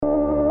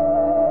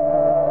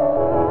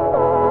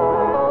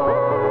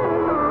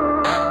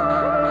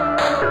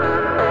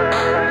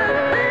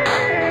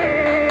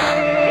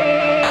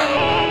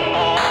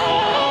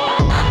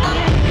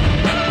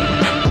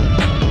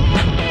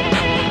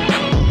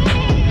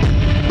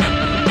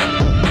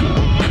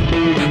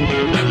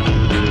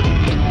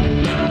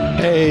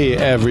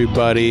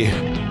everybody.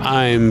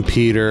 I'm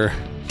Peter.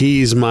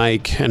 He's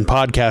Mike, and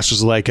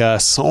podcasters like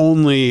us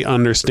only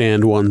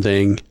understand one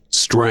thing: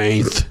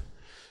 strength.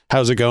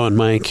 How's it going,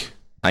 Mike?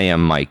 I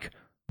am Mike.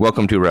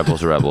 Welcome to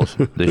Rebels Rebels,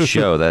 the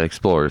show that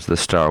explores the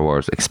Star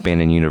Wars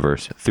expanding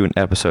universe through an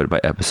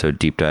episode-by-episode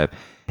deep dive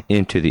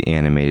into the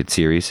animated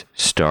series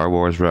Star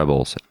Wars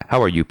Rebels. How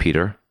are you,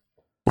 Peter?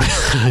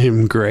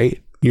 I'm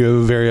great. You have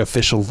a very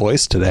official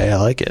voice today. I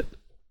like it.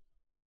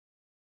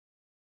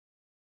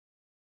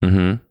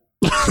 Mm-hmm.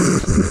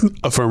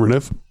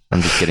 Affirmative.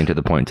 I'm just getting to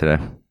the point today.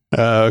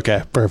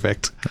 Okay,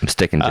 perfect. I'm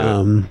sticking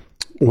to it.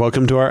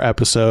 Welcome to our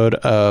episode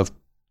of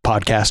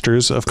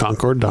Podcasters of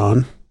Concord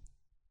Dawn.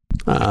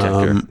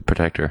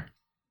 Protector.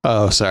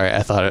 Oh, sorry.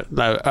 I thought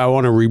I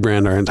want to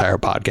rebrand our entire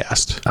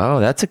podcast. Oh,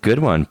 that's a good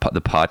one.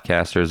 The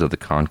Podcasters of the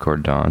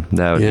Concord Dawn.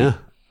 That would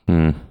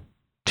be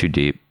too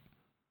deep.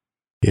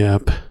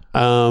 Yep.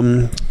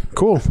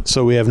 Cool.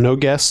 So we have no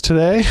guests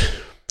today.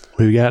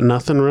 We got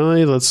nothing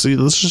really. Let's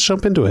just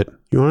jump into it.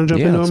 You want to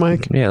jump into it,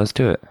 Mike? Yeah, let's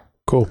do it.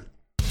 Cool.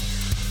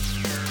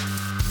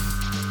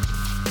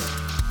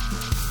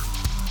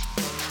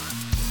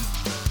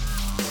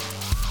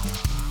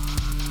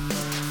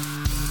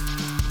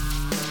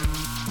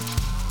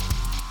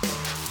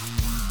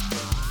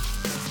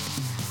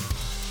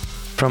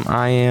 From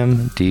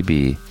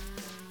IMDb,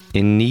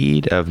 in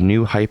need of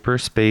new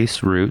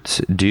hyperspace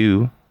routes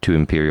due to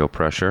Imperial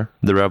pressure,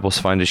 the rebels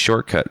find a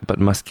shortcut but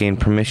must gain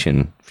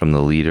permission from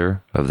the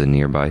leader of the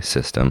nearby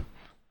system.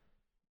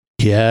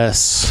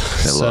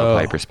 Yes. I love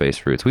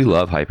hyperspace routes. We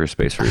love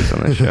hyperspace routes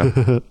on this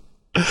show.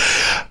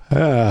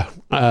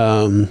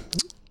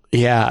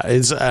 Yeah,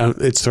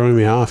 it's throwing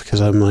me off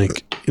because I'm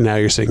like, now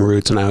you're saying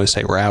routes and I always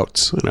say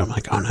routes, and I'm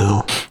like, oh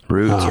no.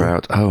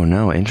 Routes. Oh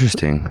no,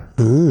 interesting.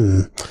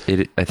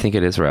 I think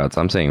it is routes.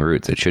 I'm saying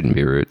routes. It shouldn't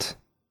be routes.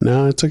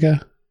 No, it's okay.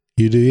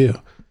 You do you.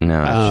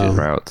 No, it should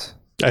routes.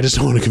 I just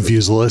don't want to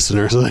confuse the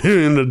listeners. I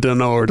don't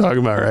know what we're talking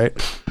about, right?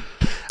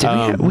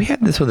 We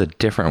had this with a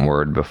different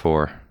word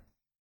before.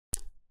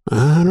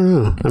 I don't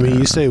know. I mean,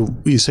 you say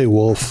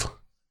wolf.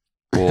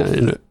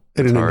 in an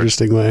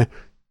interesting way.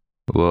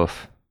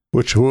 Wolf.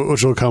 Which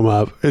will come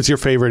up. It's your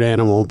favorite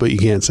animal, but you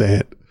can't say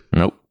it.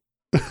 Nope.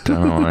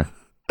 Don't know why.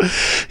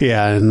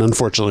 Yeah, and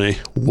unfortunately,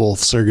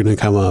 wolves are going to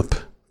come up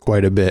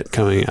quite a bit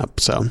coming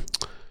up. So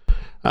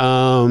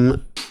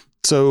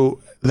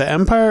the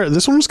Empire,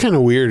 this one was kind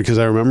of weird because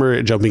I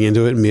remember jumping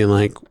into it and being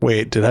like,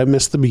 wait, did I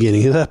miss the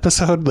beginning of the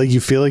episode? Like, you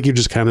feel like you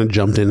just kind of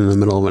jumped in the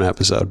middle of an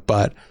episode,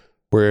 but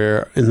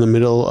we're in the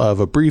middle of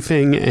a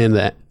briefing and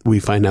that we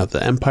find out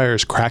the Empire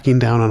is cracking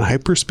down on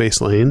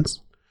hyperspace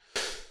lanes.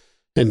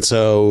 And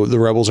so the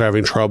rebels are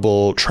having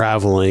trouble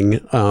traveling,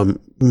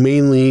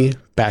 mainly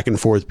back and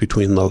forth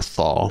between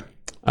Lothal.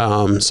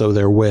 So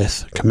they're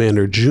with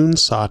Commander Jun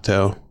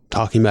Sato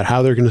talking about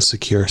how they're going to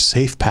secure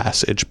safe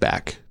passage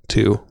back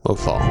to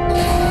Lothal.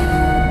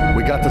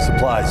 We got the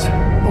supplies,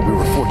 but we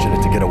were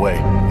fortunate to get away.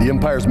 The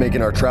Empire's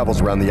making our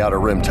travels around the Outer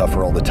Rim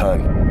tougher all the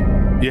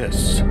time.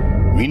 Yes.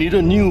 We need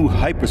a new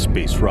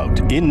hyperspace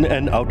route in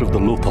and out of the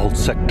Lothal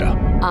sector.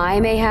 I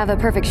may have a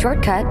perfect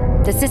shortcut.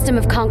 The system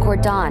of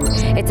Concord Dawn.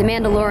 It's a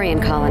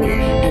Mandalorian colony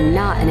and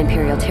not an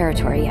Imperial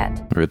territory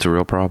yet. It's a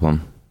real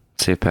problem.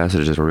 Safe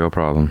passage is a real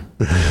problem.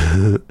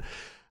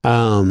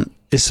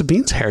 Is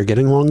Sabine's hair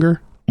getting longer?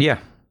 Yeah,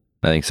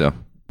 I think so.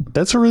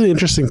 That's a really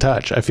interesting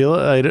touch. I feel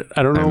I don't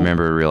know. I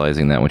remember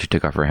realizing that when she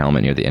took off her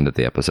helmet near the end of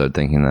the episode,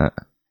 thinking that.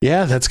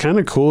 Yeah, that's kind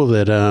of cool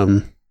that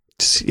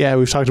yeah,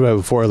 we've talked about it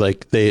before,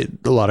 like a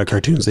lot of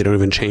cartoons, they don't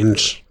even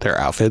change their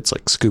outfits,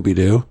 like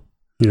Scooby-Doo.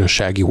 You know,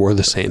 Shaggy wore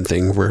the same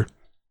thing for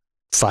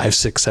 5,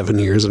 6, 7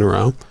 years in a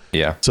row.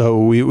 Yeah. So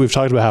we've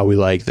talked about how we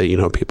like that, you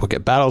know, people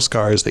get battle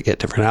scars, they get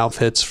different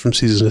outfits from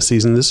season to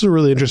season. This is a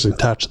really interesting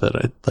touch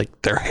that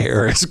their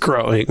hair is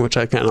growing, which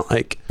I kind of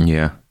like.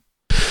 Yeah.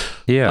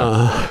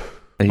 Yeah.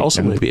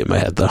 Also might be in my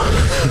head though.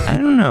 I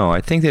don't know.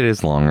 I think that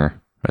is longer.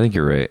 I think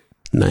you're right.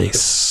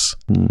 Nice.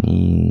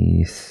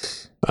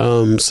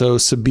 So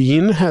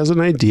Sabine has an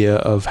idea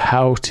of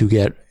how to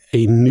get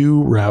a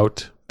new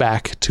route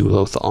back to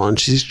Lothal, and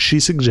she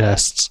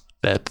suggests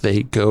that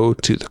they go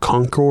to the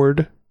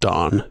Concord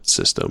Dawn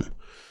system,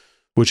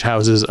 which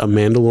houses a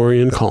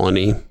Mandalorian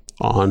colony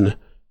on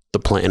the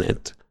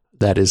planet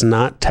that is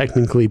not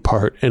technically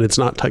part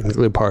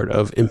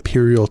of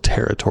Imperial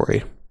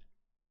territory.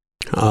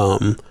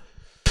 But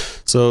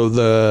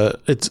the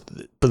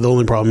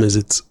only problem is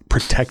it's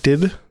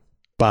protected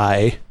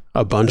by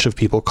a bunch of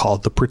people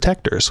called the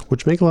Protectors,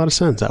 which make a lot of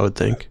sense, I would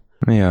think.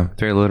 Yeah,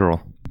 very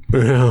literal.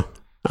 Yeah.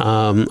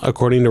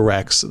 According to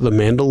Rex, the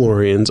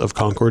Mandalorians of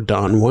Concord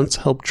Dawn once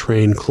helped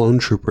train clone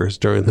troopers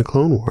during the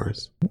Clone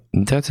Wars.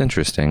 That's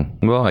interesting.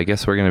 Well, I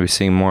guess we're going to be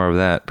seeing more of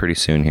that pretty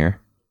soon here.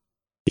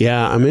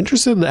 Yeah, I'm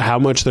interested in how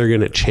much they're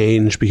going to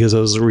change, because I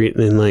was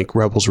reading in like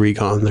Rebels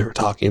Recon, they were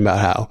talking about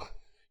how,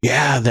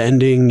 yeah, the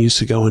ending used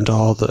to go into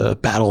all the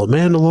Battle of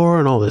Mandalore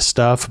and all this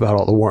stuff about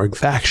all the warring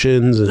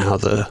factions and how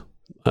the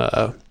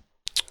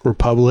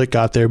Republic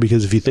got there,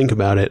 because if you think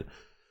about it,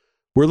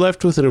 we're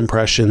left with an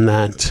impression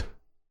that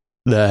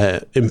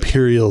the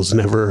Imperials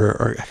never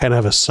are kind of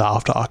have a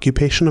soft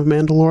occupation of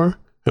Mandalore,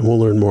 and we'll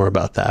learn more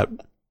about that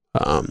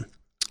a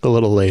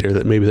little later,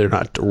 that maybe they're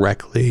not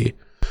directly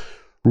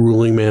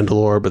ruling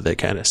Mandalore, but they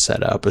kind of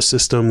set up a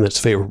system that's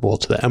favorable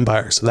to the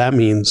Empire. So that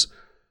means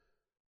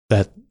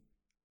that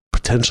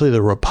potentially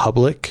the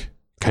Republic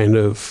kind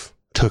of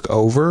took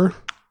over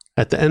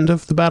at the end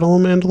of the Battle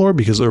of Mandalore,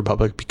 because the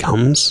Republic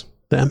becomes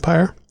the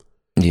Empire.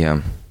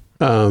 Yeah.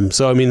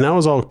 So, I mean, that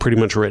was all pretty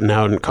much written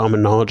out in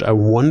common knowledge. I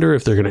wonder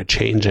if they're going to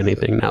change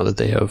anything now that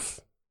they have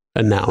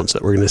announced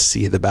that we're going to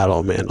see the Battle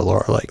of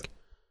Mandalore. Like,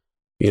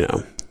 you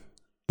know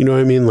what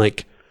I mean?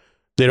 Like,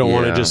 they don't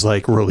want to just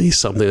like release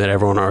something that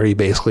everyone already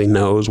basically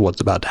knows what's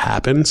about to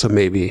happen. So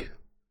maybe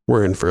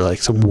we're in for like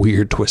some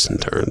weird twists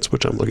and turns,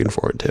 which I'm looking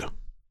forward to.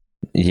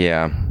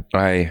 Yeah,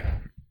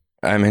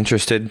 I'm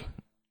interested.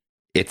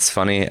 It's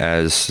funny,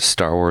 as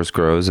Star Wars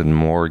grows and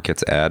more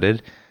gets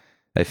added,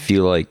 I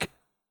feel like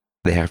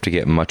they have to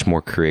get much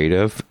more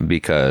creative,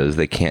 because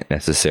they can't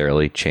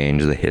necessarily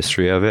change the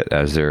history of it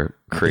as they're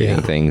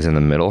creating things in the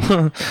middle.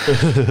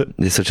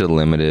 It's such a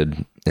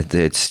limited,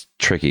 it's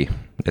tricky.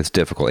 It's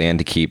difficult, and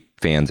to keep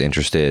fans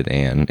interested.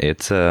 And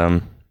it's, I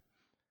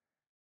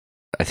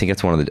think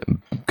it's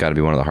got to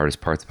be one of the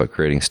hardest parts about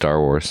creating Star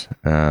Wars.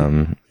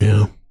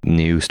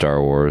 New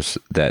Star Wars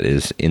that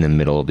is in the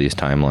middle of these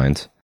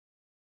timelines.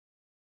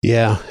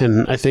 Yeah,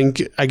 and I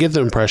think I get the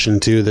impression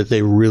too that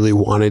they really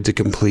wanted to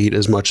complete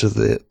as much of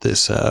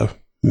this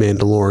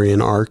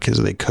Mandalorian arc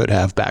as they could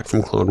have back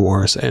from Clone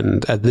Wars.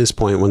 And at this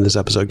point, when this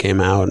episode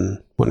came out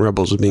and when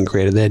Rebels was being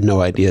created, they had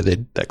no idea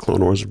that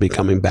Clone Wars would be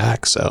coming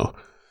back. So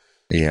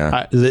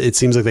yeah, it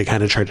seems like they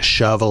kind of tried to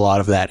shove a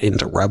lot of that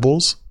into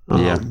Rebels.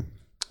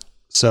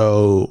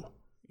 So,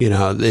 you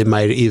know, they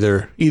might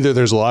either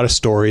there's a lot of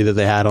story that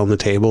they had on the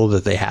table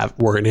that they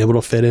weren't able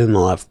to fit in.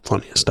 They'll have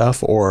plenty of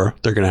stuff, or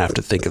they're going to have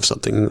to think of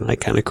something like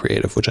kind of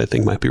creative, which I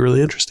think might be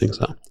really interesting.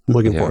 So I'm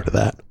looking forward to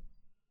that.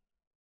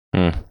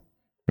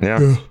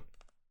 Yeah.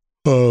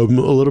 A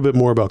little bit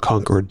more about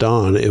Conquer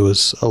Dawn. It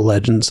was a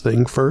Legends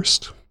thing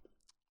first.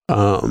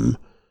 And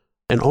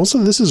also,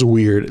 this is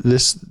weird.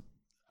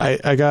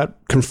 I got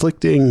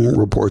conflicting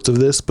reports of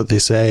this, but they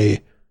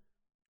say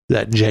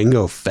that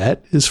Jango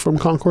Fett is from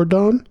Conquer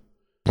Dawn.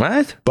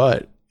 What?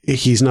 But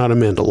he's not a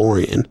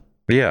Mandalorian.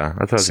 Yeah,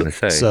 that's what I was going to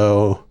say.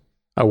 So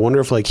I wonder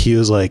if like he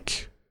was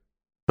like,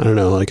 I don't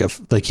know,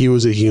 like he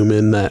was a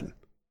human that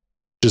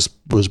just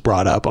was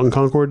brought up on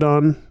Conquer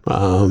Dawn.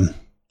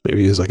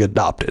 Maybe he was like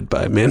adopted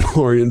by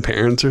Mandalorian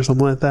parents or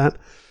something like that.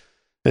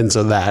 And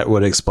so that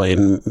would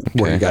explain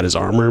where he got his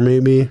armor,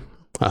 maybe.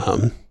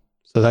 So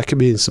that could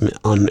be some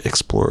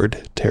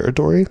unexplored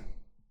territory.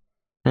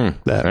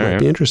 That might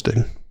be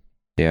interesting.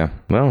 Yeah,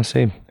 well, we'll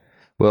see.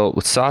 Well,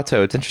 with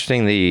Sato, it's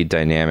interesting, the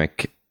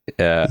dynamic.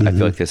 I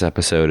feel like this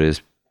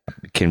episode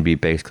can be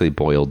basically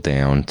boiled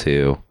down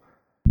to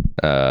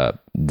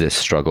this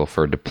struggle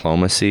for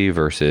diplomacy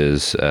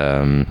versus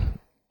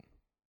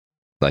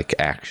like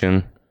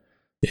action.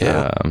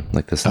 Yeah,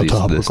 like this. How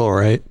topical,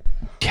 right?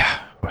 Yeah,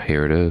 well,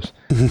 here it is.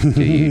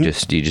 do you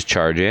just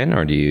charge in,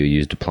 or do you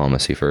use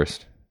diplomacy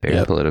first?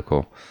 Very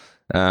political.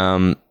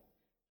 And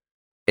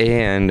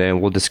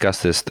we'll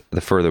discuss this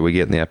the further we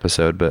get in the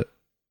episode. But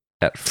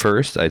at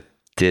first, I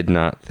did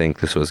not think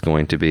this was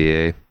going to be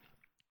a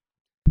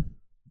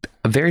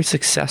very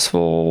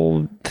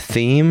successful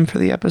theme for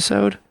the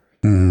episode.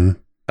 I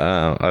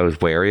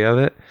was wary of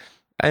it,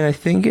 and I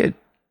think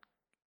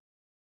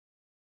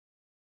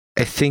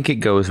it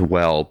goes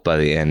well by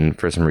the end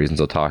for some reasons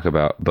I'll talk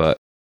about. But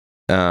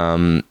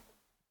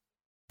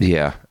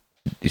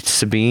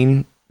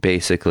Sabine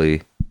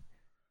basically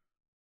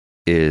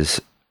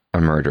is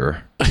a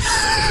murderer.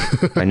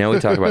 I know we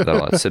talk about that a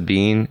lot.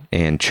 Sabine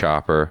and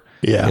Chopper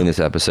in this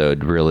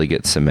episode really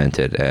get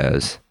cemented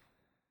as,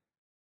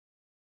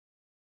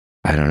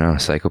 I don't know,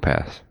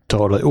 psychopaths.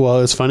 Totally.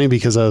 Well, it's funny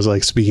because I was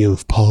like, speaking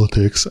of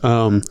politics,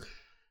 I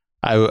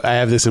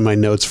have this in my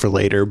notes for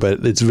later,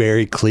 but it's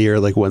very clear,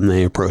 like when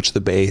they approach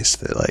the base,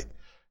 that like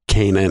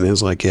Kanan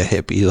is like a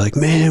hippie, like,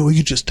 man, we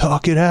could just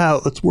talk it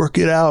out. Let's work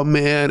it out,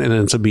 man. And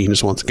then Sabine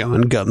just wants to go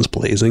in, guns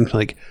blazing.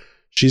 Like,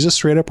 she's a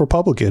straight up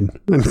Republican,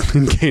 and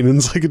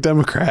Kanan's like a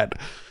Democrat.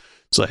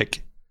 It's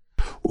like,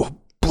 we'll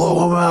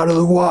blow him out of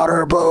the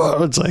water. Blah,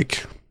 blah. It's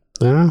like,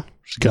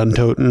 she's gun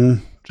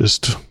toting,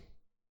 just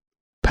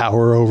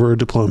power over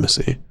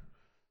diplomacy.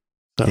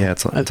 So yeah,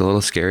 it's a little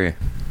scary.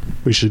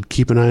 We should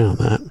keep an eye on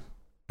that.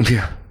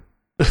 Yeah.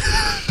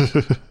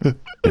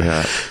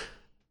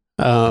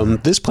 Yeah.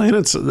 This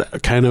planet's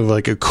kind of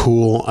like a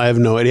cool, I have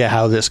no idea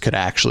how this could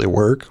actually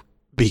work,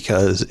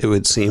 because it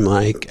would seem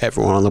like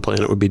everyone on the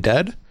planet would be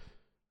dead.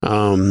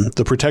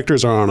 The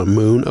protectors are on a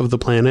moon of the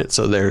planet,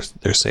 so they're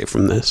safe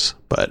from this,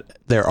 but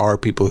there are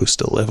people who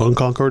still live on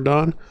Conquer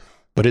Dawn,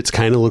 but it's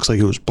kind of looks like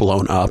it was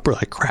blown up or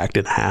like cracked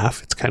in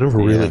half. It's kind of a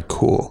really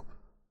cool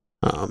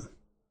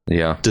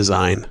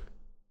design.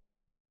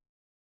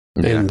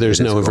 And there's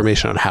no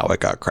information on how it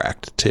got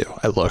cracked too.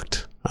 I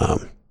looked.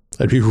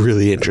 I'd be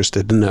really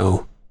interested to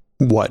know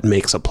what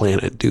makes a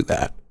planet do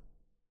that.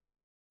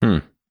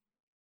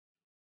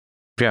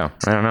 Yeah,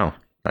 I don't know.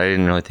 I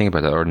didn't really think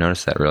about that or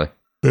notice that, really.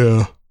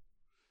 Yeah.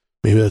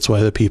 Maybe that's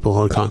why the people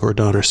on Concord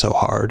Dawn are so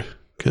hard,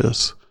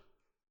 because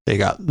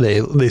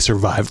they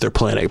survived their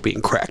planet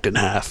being cracked in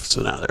half,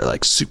 so now they're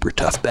like super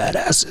tough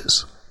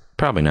badasses.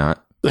 Probably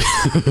not.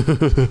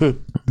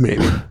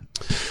 Maybe.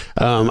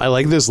 I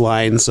like this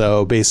line.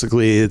 So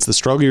basically, it's the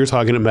struggle you're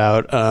talking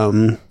about.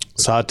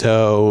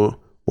 Sato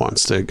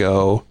wants to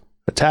go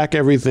attack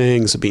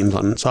everything. Sabine's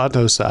on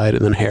Sato's side,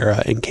 and then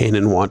Hera and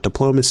Kanan want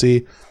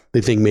diplomacy.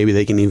 They think maybe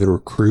they can even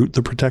recruit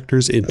the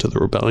Protectors into the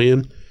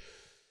rebellion.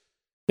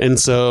 And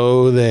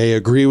so they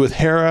agree with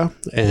Hera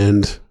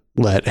and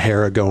let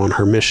Hera go on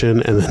her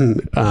mission. And then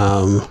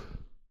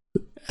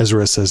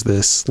Ezra says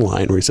this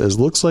line where he says,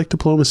 "Looks like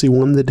diplomacy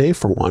won the day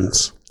for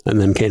once."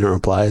 And then Kanan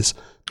replies,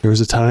 "There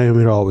was a time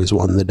it always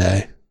won the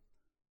day."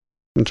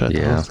 Which I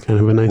thought was kind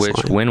of a nice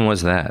line. When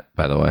was that,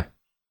 by the way?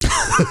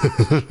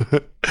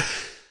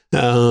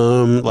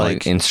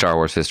 Like in Star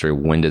Wars history,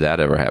 when did that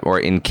ever happen? Or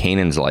in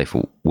Kanan's life,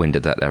 when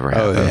did that ever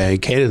happen? Oh yeah, in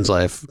Kanan's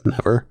life,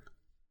 never.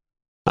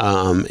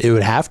 It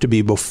would have to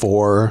be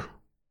before,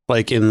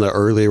 like in the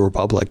early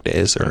Republic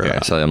days. Or, okay,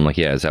 so I'm like,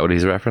 yeah, is that what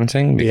he's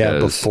referencing? Because yeah,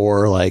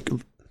 before, like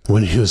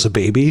when he was a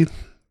baby,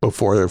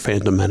 before their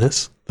Phantom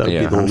Menace. That would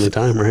be the only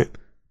time, right?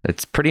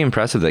 It's pretty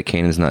impressive that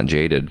Kanan's not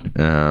jaded.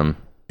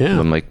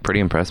 I'm like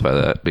pretty impressed by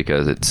that,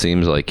 because it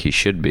seems like he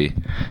should be,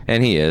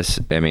 and he is.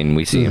 I mean,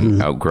 we see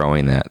him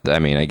outgrowing that. I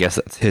mean, I guess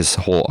that's his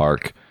whole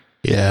arc.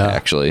 Yeah,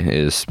 actually,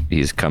 is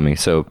he's coming.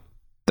 So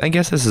I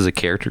guess this is a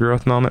character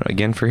growth moment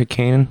again for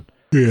Kanan.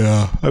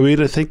 Yeah, I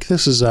mean, I think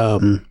this is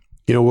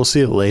we'll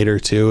see it later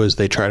too, as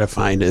they try to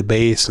find a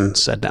base and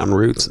set down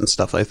roots and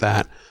stuff like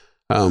that.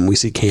 We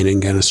see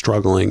Kanan kind of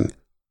struggling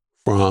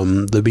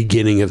from the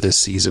beginning of this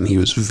season. He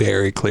was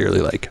very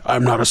clearly like,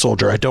 "I'm not a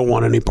soldier. I don't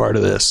want any part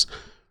of this,"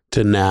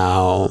 to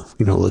now,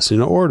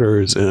 listening to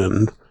orders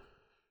and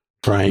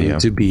trying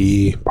to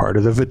be part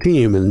of the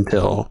team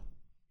until,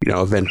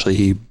 eventually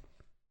he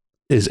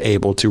is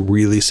able to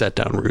really set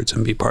down roots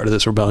and be part of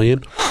this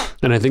rebellion.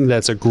 And I think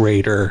that's a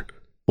greater,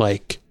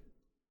 like,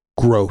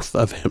 growth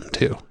of him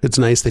too. It's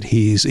nice that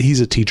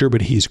he's a teacher,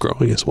 but he's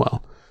growing as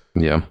well.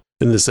 Yeah.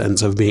 In the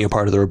sense of being a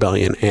part of the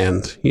rebellion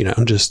and,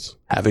 just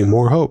having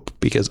more hope,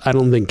 because I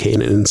don't think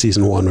Kanan in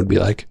season 1 would be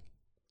like,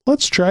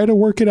 "Let's try to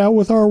work it out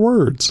with our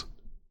words."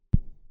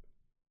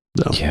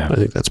 So I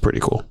think that's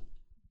pretty cool.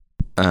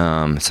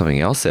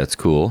 Something else that's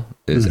cool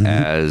is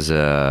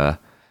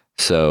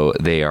so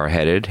they are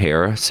headed,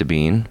 Hera,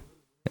 Sabine,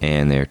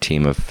 and their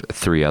team of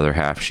 3 other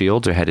half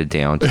shields are headed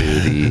down to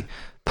the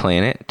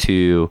planet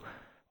to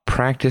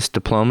practice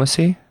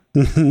diplomacy.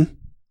 Here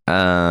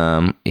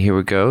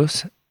it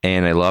goes.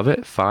 And I love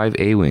it. 5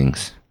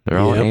 A-Wings. They're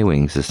all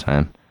A-Wings this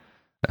time.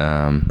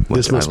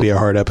 This must be a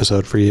hard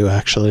episode for you,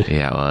 actually.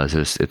 Yeah, it was.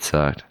 It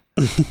sucked.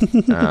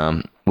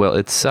 Well,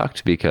 it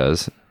sucked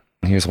because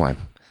here's why.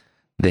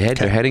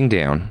 They're heading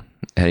down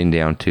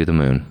to the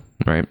moon,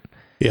 right?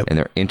 Yep. And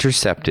they're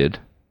intercepted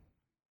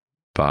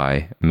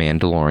by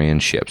Mandalorian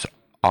ships.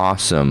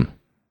 Awesome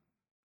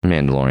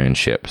Mandalorian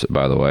ships,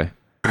 by the way.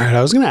 All right,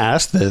 I was going to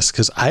ask this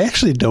because I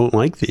actually don't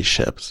like these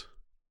ships.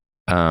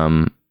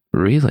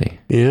 Really?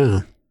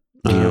 Yeah.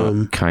 Do you know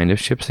what kind of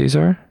ships these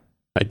are?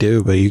 I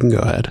do, but you can go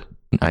ahead.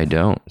 I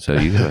don't, so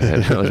you go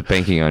ahead. I was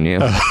banking on you.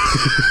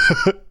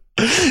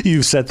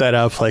 You set that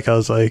up like I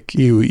was like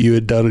you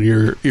had done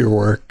your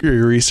work,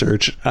 your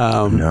research.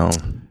 No,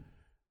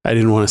 I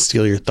didn't want to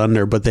steal your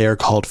thunder, but they are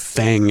called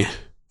Fang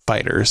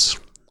fighters.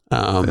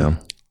 And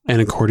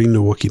according to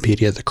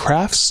Wikipedia, the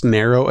craft's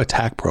narrow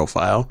attack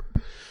profile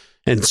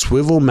and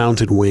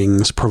swivel-mounted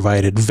wings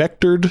provided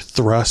vectored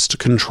thrust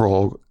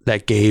control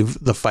that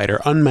gave the fighter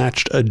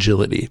unmatched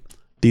agility.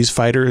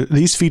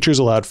 These features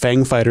allowed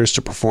Fang fighters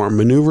to perform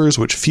maneuvers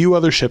which few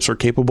other ships were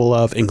capable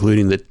of,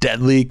 including the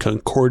deadly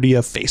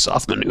Concordia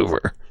face-off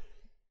maneuver.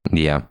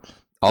 Yeah.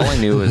 All I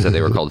knew is that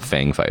they were called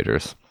Fang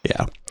fighters.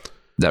 Yeah.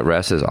 That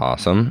rest is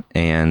awesome.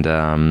 And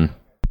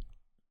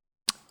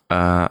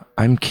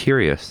I'm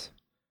curious.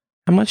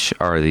 How much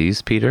are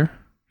these, Peter?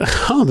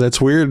 Oh,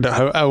 that's weird.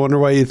 I wonder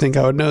why you think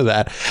I would know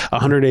that.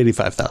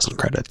 185,000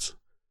 credits.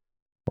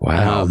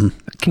 Wow.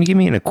 Can you give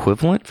me an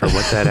equivalent for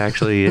what that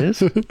actually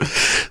is?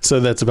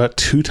 So that's about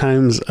 2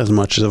 times as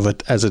much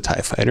as a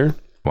TIE fighter.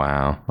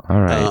 Wow.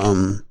 All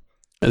right.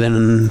 And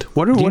then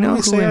what did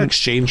we say our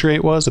exchange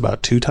rate was?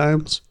 About 2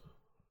 times?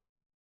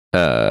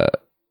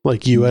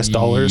 Like US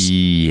dollars?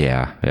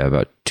 Yeah,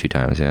 about 2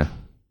 times, yeah.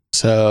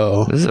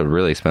 So this is a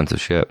really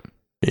expensive ship.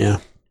 Yeah.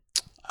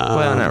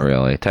 Well, not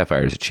really. TIE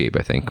fighters are cheap,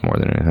 I think, more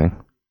than anything.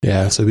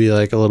 Yeah, so it'd be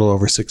like a little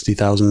over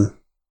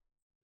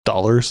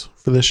 $60,000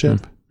 for this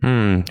ship.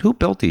 Who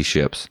built these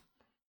ships?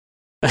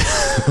 I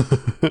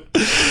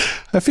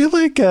feel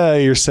like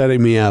you're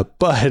setting me up,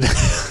 but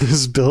it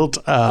was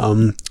built.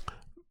 The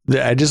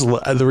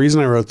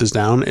reason I wrote this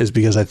down is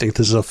because I think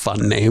this is a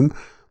fun name.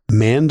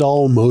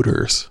 Mandal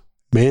Motors.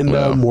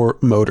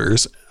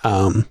 Motors.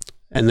 And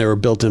they were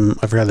built in,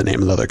 I forgot the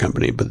name of the other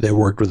company, but they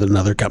worked with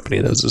another company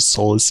that was a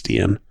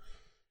Celestian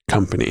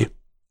company.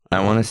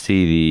 I want to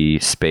see the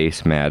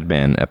Space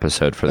Madman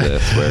episode for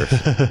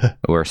this,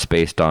 where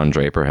Space Don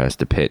Draper has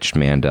to pitch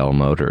Mandel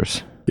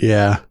Motors.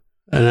 Yeah.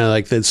 And I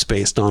like that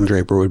Space Don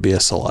Draper would be a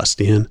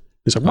Celestian.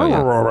 He's like,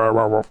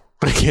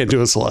 I can't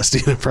do a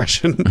Celestian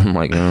impression. I'm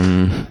like,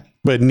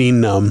 But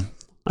Nien Nunb,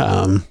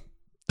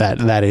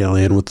 that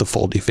alien with the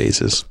foldy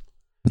faces.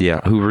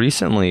 Yeah, who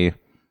recently,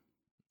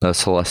 a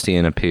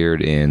Celestian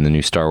appeared in the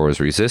new Star Wars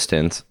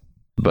Resistance,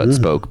 but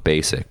spoke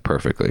basic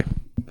perfectly.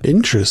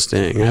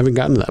 Interesting. I haven't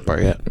gotten to that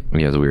part yet.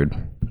 Yeah, it's weird.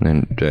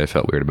 And I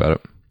felt weird about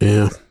it.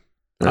 Yeah.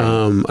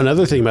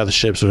 Another thing about the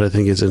ships, what I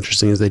think is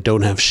interesting, is they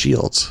don't have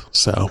shields.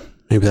 So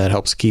maybe that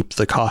helps keep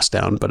the cost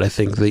down. But I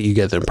think that you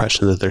get the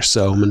impression that they're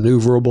so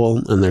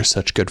maneuverable and they're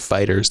such good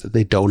fighters that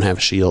they don't have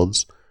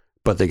shields,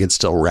 but they could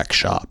still wreck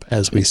shop,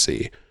 as we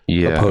see.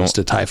 Yeah. Opposed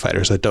to TIE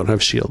fighters that don't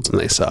have shields and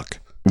they suck.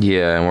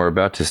 Yeah, and we're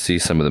about to see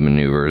some of the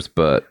maneuvers,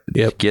 but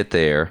to get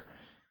there.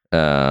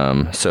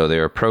 So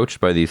they're approached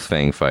by these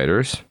Fang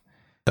fighters.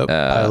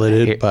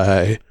 Piloted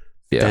by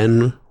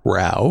Ben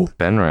Rao.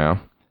 Ben Rao.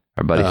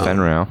 Our buddy Ben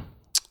Rao.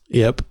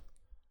 Yep.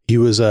 He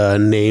was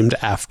named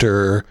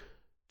after...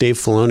 Dave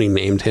Filoni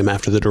named him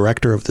after the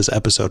director of this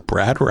episode,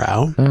 Brad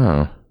Rao.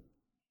 Oh.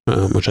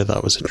 Which I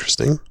thought was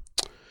interesting.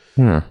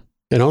 Yeah.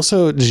 And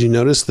also, did you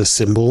notice the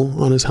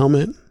symbol on his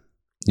helmet?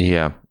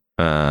 Yeah.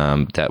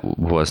 That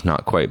was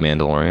not quite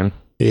Mandalorian.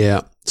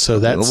 Yeah. So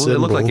that symbol, it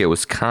looked like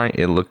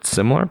it looked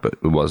similar, but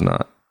it was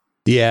not.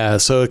 Yeah.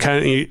 So it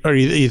kind of, are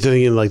you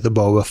thinking like the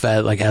Boba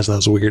Fett, like has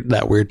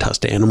that weird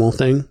tusked animal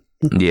thing?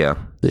 Yeah.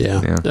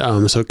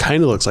 Yeah. So it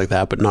kind of looks like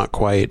that, but not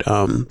quite.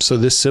 So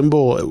this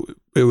symbol,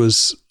 it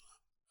was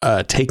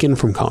taken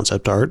from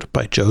concept art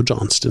by Joe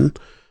Johnston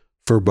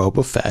for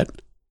Boba Fett.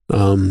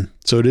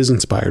 So it is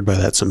inspired by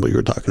that symbol you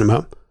were talking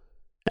about.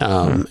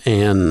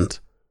 And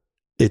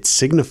it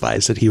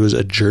signifies that he was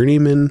a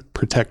journeyman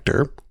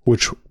protector,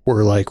 which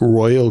were like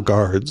royal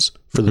guards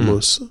for the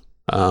most,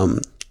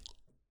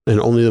 and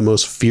only the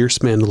most fierce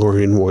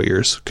Mandalorian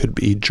warriors could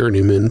be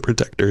journeyman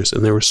protectors,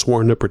 and they were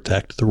sworn to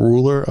protect the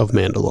ruler of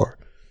Mandalore.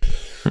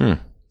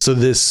 So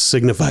this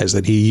signifies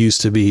that he used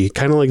to be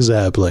kind of like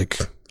Zeb, like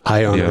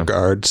high honor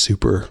guard,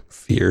 super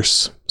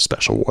fierce,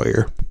 special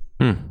warrior.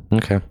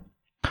 Okay.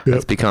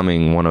 That's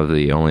becoming one of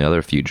the only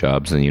other few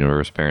jobs in the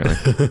universe,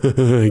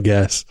 apparently. I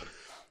guess.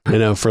 I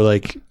know, for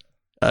like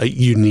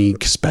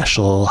unique,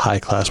 special,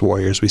 high-class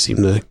warriors, we seem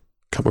to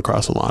come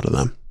across a lot of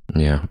them.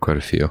 Yeah, quite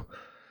a few.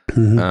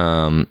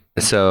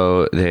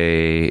 So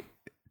they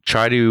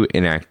try to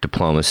enact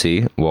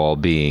diplomacy while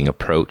being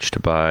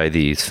approached by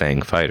these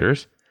Fang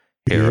fighters.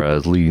 Hera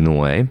is leading the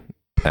way,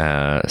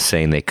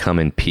 saying they come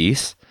in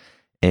peace.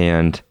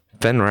 And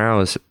Fen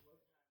Rao's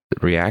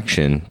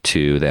reaction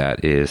to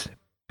that is,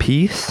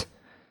 peace?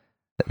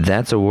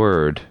 That's a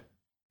word.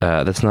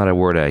 That's not a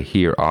word I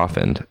hear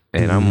often.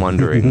 And I'm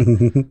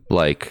wondering,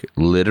 like,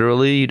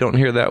 literally you don't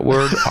hear that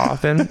word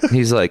often?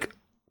 He's like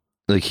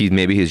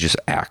he's just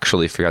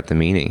actually forgot the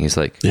meaning. He's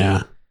like,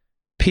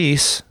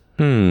 peace?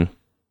 Don't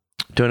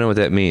know what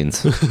that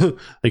means.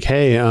 Like,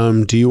 hey,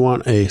 do you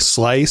want a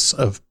slice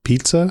of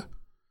pizza?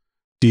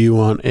 Do you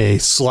want a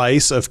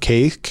slice of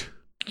cake?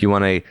 Do you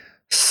want a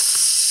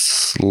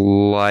slice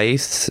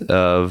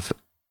of...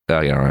 Oh,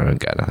 I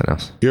got nothing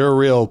else. You're a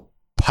real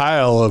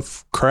pile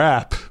of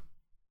crap.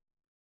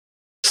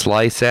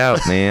 Slice out,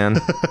 man.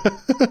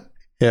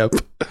 Yep.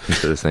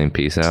 Instead of saying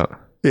peace out.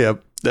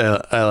 Yep.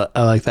 I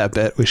like that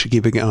bit. We should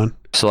keep it going.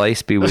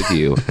 Slice be with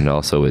you and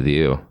also with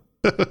you.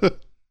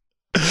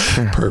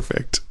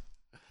 Perfect.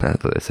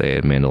 That's what they say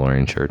at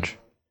Mandalorian Church.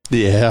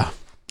 Yeah.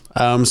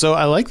 So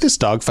I like this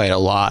dogfight a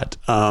lot.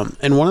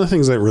 And one of the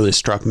things that really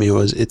struck me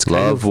was it's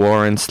kind Love,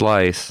 war, and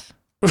slice.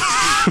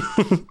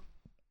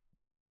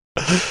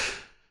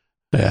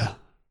 Yeah.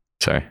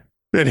 Sorry.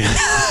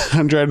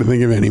 I'm trying to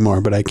think of any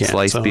more, but I can't.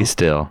 Slice be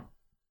still.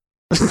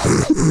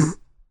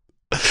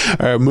 All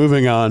right,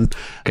 moving on.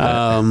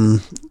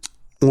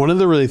 One of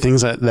the really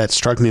things that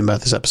struck me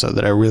about this episode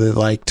that I really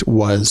liked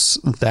was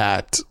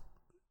that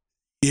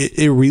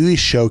it really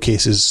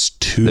showcases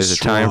two There's a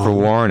time for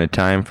war and a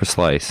time for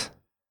slice.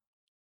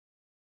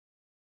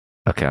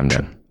 Okay, I'm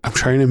done. I'm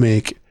trying to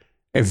make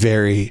a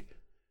very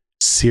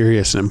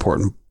serious and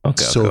important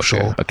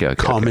social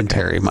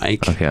commentary,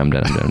 Mike. Okay, I'm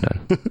done.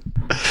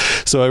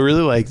 So I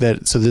really like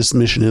that. So this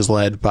mission is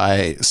led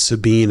by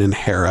Sabine and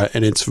Hera,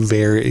 and it's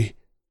very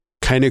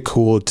kind of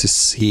cool to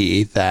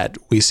see that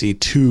we see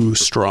two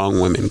strong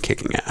women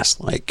kicking ass.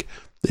 Like,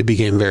 it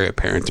became very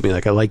apparent to me.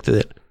 Like, I like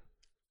that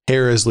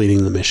Hera is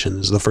leading the mission.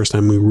 This is the first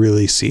time we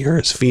really see her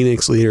as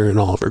Phoenix leader in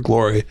all of her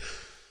glory.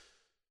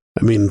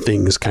 I mean,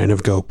 things kind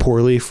of go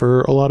poorly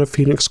for a lot of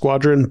Phoenix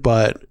Squadron,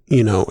 but,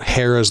 you know,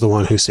 Hera's the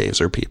one who saves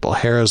her people.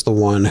 Hera's the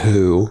one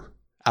who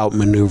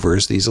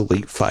outmaneuvers these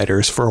elite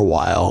fighters for a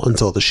while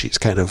until she's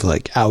kind of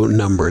like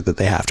outnumbered that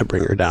they have to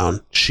bring her down.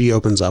 She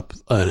opens up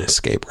an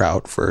escape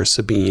route for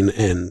Sabine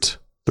and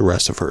the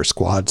rest of her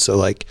squad. So,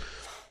 like,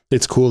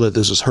 it's cool that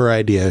this is her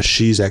idea.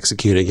 She's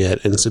executing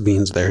it, and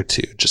Sabine's there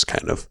too, just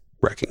kind of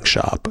wrecking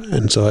shop.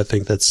 And so I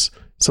think that's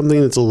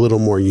something that's a little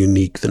more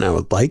unique than I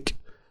would like.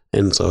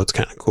 And so it's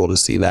kind of cool to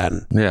see that.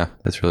 Yeah,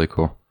 that's really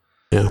cool.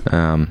 Yeah.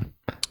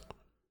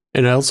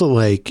 And I also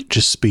like,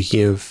 just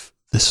speaking of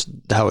this,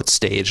 how it's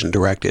staged and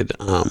directed,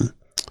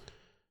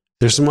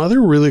 there's some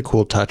other really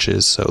cool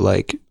touches. So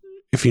like,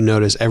 if you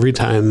notice, every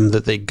time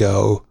that they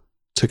go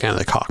to kind of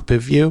the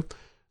cockpit view,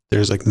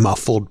 there's like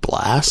muffled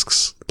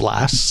blasts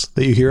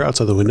that you hear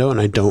outside the window.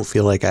 And I don't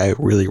feel like I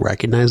really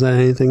recognize that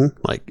anything.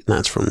 Like,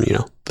 that's from, you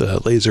know,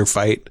 the laser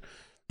fight.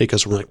 It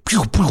goes from like,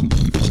 pew, pew,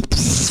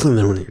 and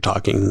then when you're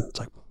talking, it's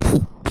like,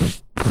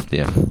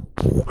 yeah,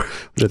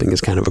 which I think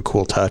is kind of a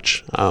cool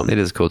touch. It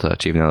is a cool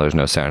touch, even though there's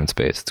no sound in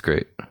space. It's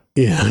great.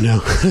 Yeah, I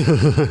know.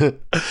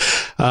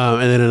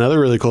 And then another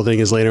really cool thing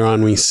is later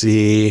on we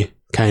see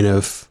kind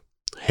of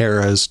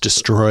Hera's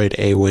destroyed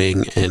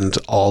A-Wing, and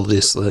all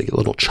this like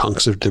little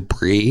chunks of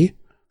debris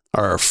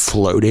are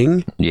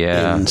floating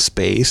in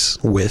space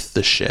with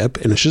the ship,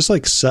 and it's just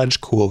like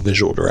such cool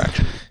visual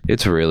direction.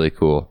 It's really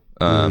cool.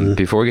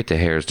 Before we get to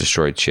Hera's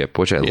destroyed ship,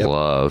 which I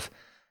love,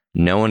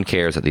 no one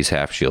cares that these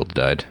half shields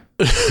died.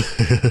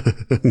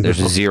 There's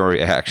zero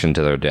reaction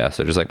to their deaths.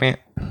 They're just like, man.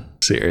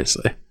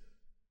 Seriously.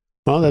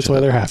 Well, that's why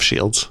they're half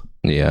shields.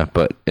 Yeah,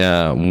 but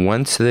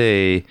once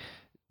they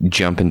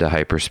jump into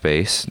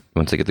hyperspace,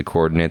 once they get the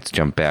coordinates,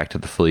 jump back to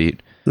the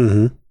fleet,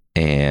 and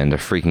they're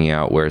freaking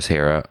out, where's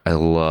Hera? I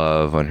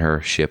love when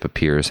her ship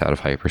appears out of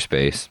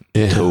hyperspace,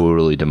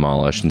 totally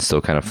demolished and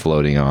still kind of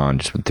floating on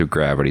just through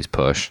gravity's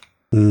push.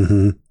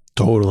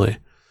 Totally.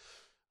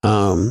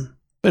 And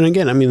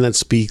again, I mean, that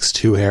speaks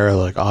to Hera.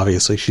 Like,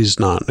 obviously she's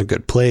not in a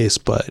good place,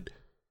 but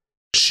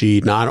she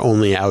not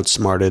only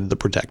outsmarted the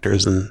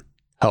Protectors and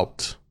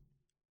helped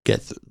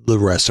get the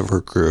rest of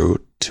her crew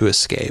to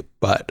escape,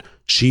 but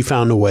she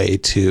found a way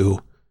to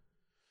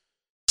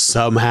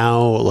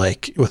somehow,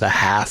 like, with a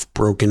half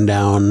broken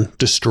down,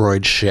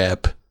 destroyed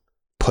ship,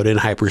 put in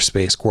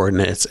hyperspace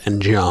coordinates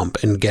and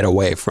jump and get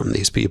away from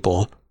these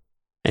people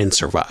and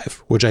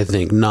survive, which I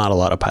think not a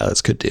lot of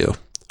pilots could do.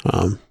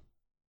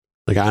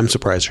 Like, I'm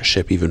surprised her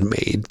ship even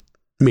made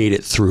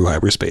it through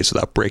hyperspace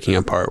without breaking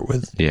apart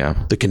with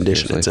the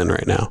condition it's in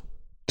right now.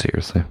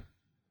 Seriously.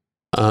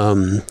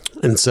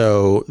 And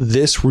so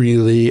this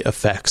really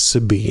affects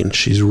Sabine.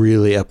 She's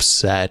really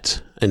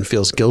upset and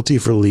feels guilty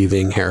for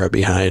leaving Hera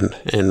behind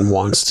and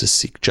wants to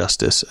seek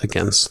justice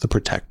against the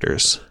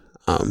Protectors.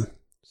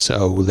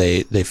 So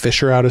they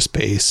fish her out of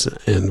space,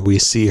 and we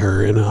see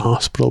her in a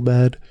hospital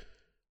bed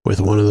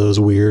with one of those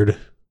weird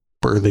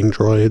birthing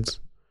droids.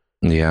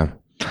 Yeah.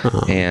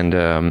 And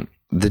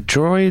the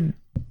droid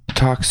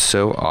talks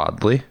so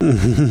oddly.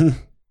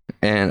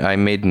 And I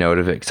made note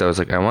of it because I was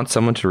like, I want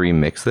someone to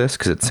remix this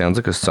because it sounds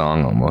like a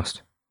song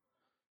almost.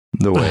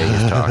 The way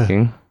he's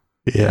talking.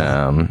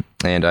 Yeah.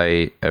 And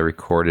I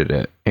recorded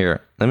it.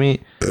 Here, let me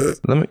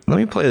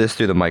play this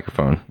through the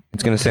microphone.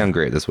 It's gonna sound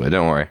great this way,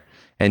 don't worry.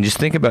 And just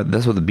think about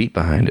this with a beat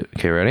behind it.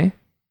 Okay, ready?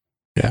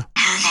 Yeah.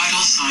 Her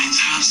vital signs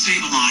have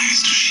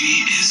stabilized.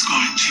 She is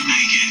going to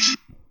make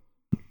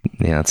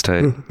it. Yeah, that's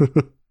tight.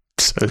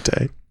 So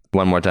tight.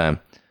 One more time.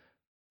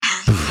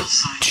 Her vital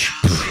signs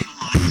have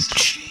stabilized.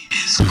 She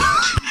is going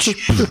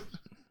to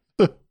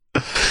make it.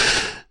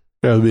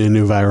 That'll be a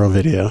new viral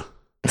video.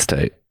 It's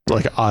tight.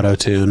 Like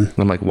auto-tune.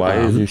 I'm like, why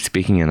is he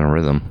speaking in a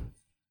rhythm?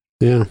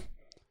 Yeah.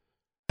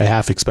 I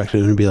half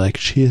expected him to be like,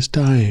 she is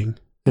dying,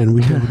 and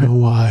we don't know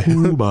why.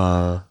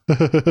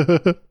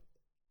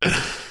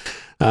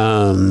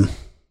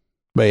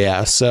 But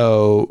yeah,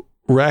 so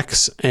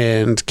Rex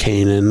and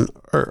Kanan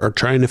are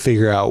trying to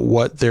figure out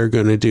what they're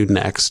going to do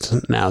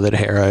next now that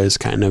Hera is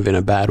kind of in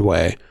a bad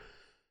way.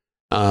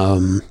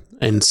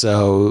 And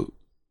so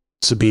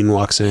Sabine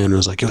walks in and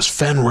was like, it was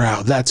Fenn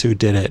Rau, that's who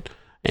did it.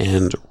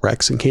 And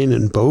Rex and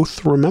Kanan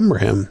both remember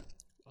him.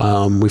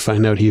 We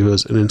find out he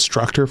was an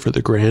instructor for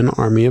the Grand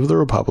Army of the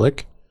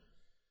Republic.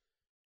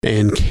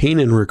 And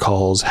Kanan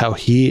recalls how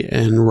he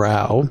and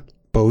Rau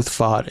both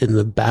fought in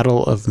the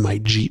Battle of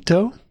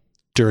Maijito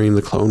during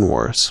the Clone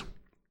Wars.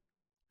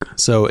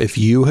 So if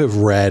you have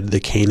read the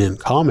Kanan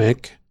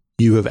comic,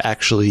 you have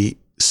actually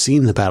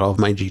seen the Battle of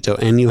Maijito,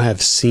 and you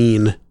have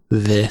seen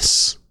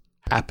this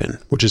happen,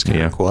 which is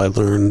kind of cool. I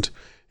learned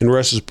in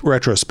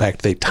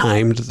retrospect, they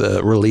timed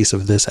the release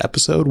of this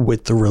episode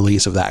with the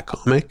release of that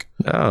comic.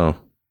 Oh.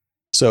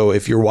 So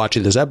if you're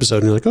watching this episode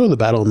and you're like, oh, the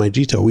Battle of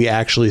Maijito, we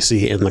actually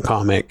see in the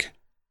comic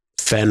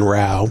Fenn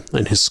Rau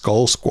and his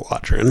Skull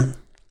Squadron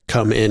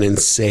come in and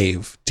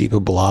save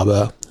Depa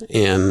Billaba,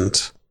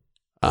 and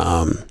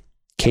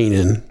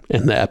Kanan,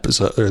 and the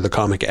episode or the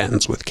comic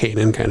ends with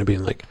Kanan kind of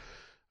being like,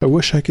 I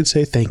wish I could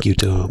say thank you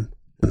to him.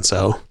 And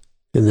so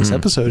in this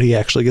episode, he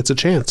actually gets a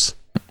chance.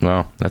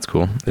 Wow, that's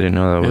cool. I didn't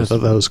know that was. I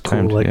thought that was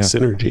cool, timed,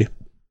 synergy.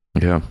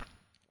 Yeah.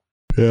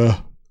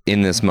 Yeah.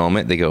 In this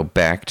moment, they go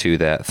back to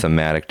that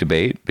thematic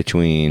debate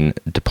between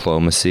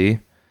diplomacy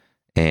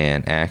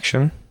and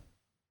action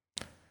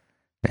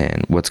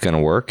and what's going to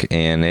work.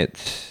 And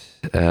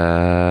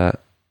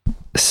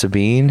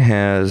Sabine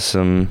has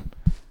some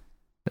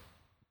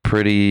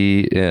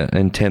pretty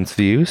intense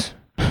views,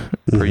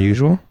 per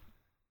usual.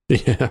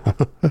 Yeah.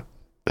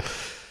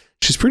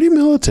 She's pretty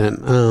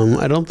militant.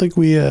 I don't think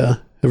we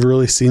ever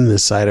really seen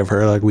this side of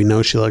her. Like, we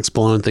know she likes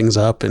blowing things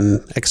up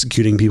and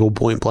executing people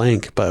point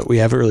blank, but we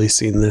haven't really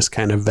seen this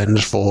kind of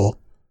vengeful,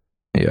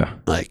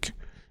 like,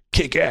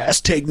 kick ass,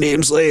 take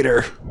names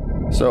later.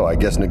 So I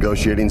guess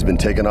negotiating's been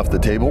taken off the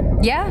table?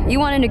 Yeah, you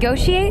want to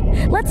negotiate?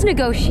 Let's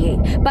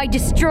negotiate by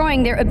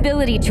destroying their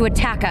ability to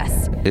attack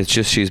us. It's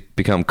just she's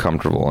become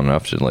comfortable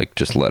enough to like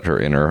just let her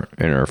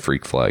inner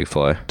freak flag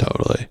fly.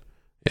 Totally.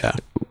 Yeah.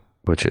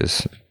 Which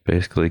is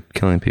basically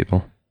killing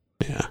people.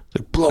 Yeah.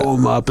 Like, blow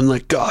them up and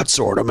let God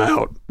sort them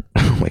out.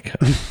 Oh my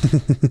God.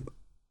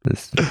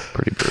 This is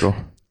pretty brutal.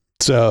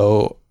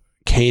 So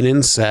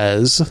Kanan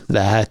says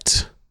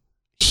that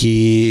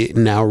he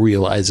now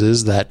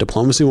realizes that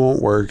diplomacy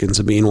won't work, and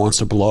Sabine wants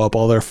to blow up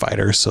all their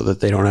fighters so that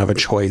they don't have a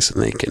choice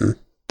and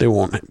they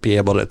won't be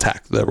able to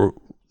attack the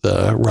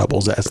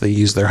rebels as they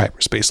use their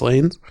hyperspace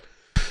lanes,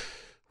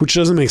 which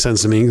doesn't make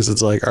sense to me, because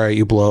it's like, all right,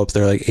 you blow up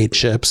their like 8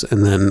 ships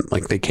and then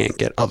like they can't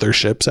get other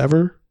ships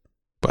ever,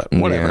 but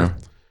whatever.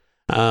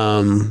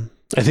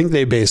 I think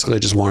they basically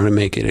just wanted to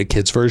make it a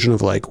kid's version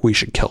of like, we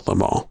should kill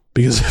them all,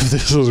 because if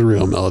this was a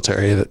real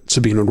military, that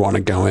Sabine would want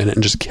to go in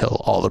and just kill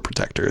all the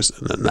protectors,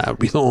 and then that would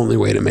be the only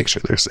way to make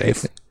sure they're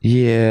safe.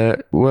 Yeah,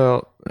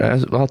 well,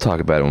 I'll talk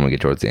about it when we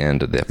get towards the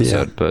end of the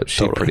episode, but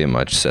she pretty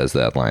much says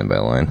that line by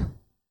line.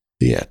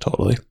 Yeah,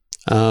 totally.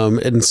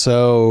 And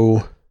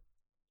so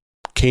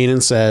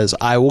Kanan says,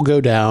 I will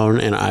go down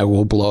and I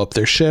will blow up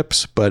their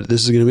ships, but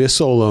this is going to be a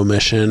solo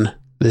mission.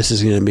 This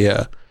is going to be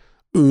a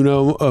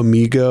uno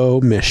amigo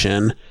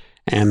mission.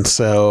 And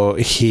so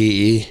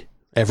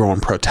everyone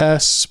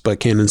protests,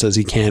 but Kanan says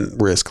he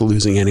can't risk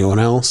losing anyone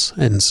else,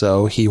 and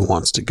so he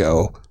wants to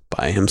go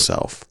by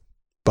himself.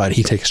 But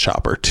he takes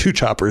Chopper to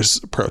Chopper's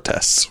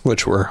protests,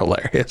 which were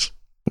hilarious.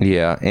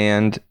 Yeah,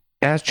 and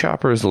as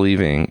Chopper is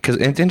leaving, because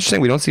it's interesting,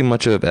 we don't see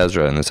much of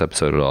Ezra in this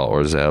episode at all,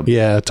 or Zeb.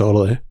 Yeah,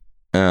 totally.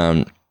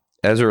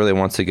 Ezra really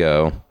wants to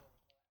go.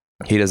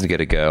 He doesn't get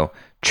to go.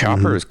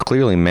 Chopper is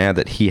clearly mad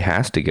that he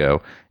has to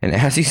go, and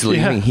as he's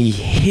leaving, he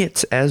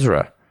hits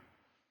Ezra.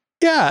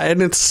 Yeah,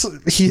 and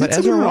he hits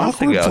him in an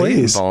awkward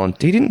place.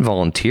 He didn't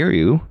volunteer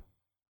you.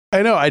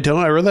 I know. I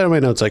read that in my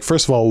notes. Like,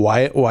 first of all,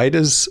 why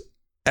does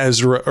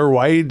Ezra, or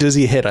why does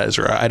he hit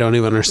Ezra? I don't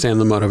even understand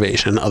the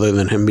motivation other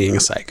than him being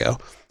a psycho.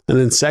 And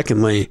then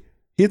secondly,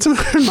 he hits him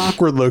in an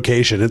awkward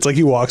location. It's like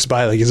he walks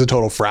by like he's a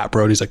total frat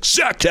bro, and he's like,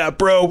 sack that,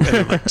 bro, and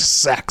then, like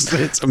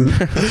hits him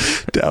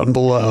down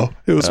below.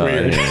 It was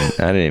weird. I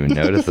didn't even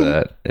notice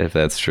that, if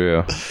that's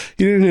true.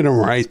 You didn't hit him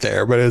right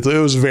there, but it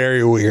was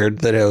very weird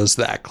that it was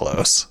that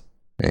close.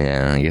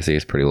 Yeah, I guess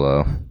he's pretty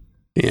low.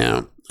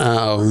 Yeah.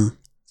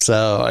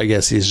 So I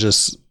guess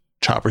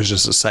Chopper's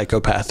just a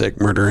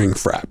psychopathic murdering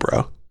frat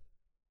bro.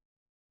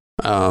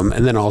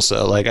 And then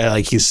also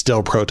like he's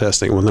still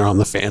protesting when they're on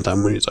the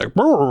Phantom, when he's like,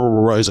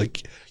 he's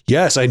like,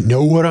 yes, I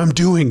know what I'm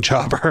doing,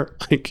 Chopper.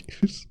 Like,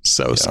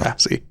 so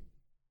sassy.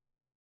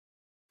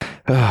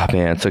 Oh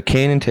man. So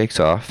Kanan takes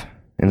off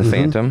in the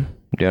Phantom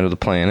down to the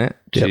planet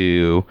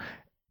to,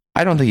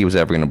 I don't think he was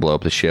ever going to blow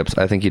up the ships.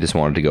 I think he just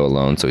wanted to go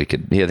alone so I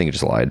think he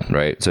just lied,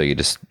 right? So he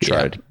just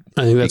tried.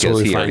 I think that's what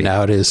we find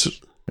out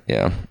is.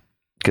 Yeah.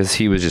 Because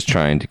he was just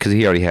trying to, because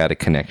he already had a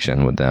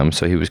connection with them.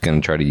 So he was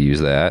going to try to use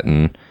that.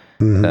 And,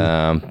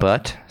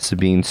 but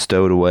Sabine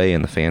stowed away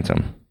in the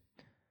Phantom.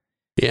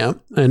 Yeah.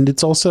 And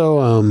it's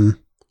also,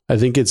 I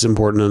think it's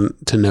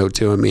important to note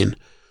too. I mean,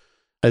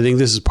 I think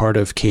this is part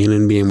of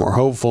Kanan being more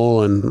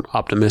hopeful and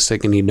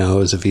optimistic. And he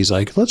knows if he's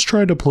like, let's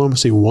try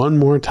diplomacy one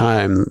more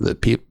time,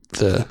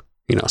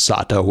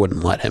 Sato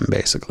wouldn't let him,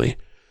 basically.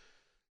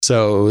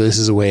 So this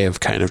is a way of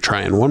kind of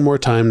trying one more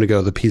time to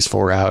go the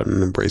peaceful route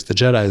and embrace the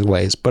Jedi's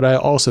ways. But I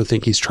also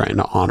think he's trying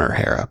to honor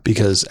Hera,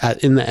 because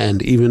in the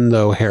end, even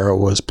though Hera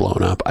was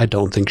blown up, I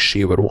don't think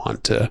she would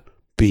want to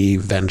be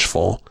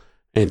vengeful,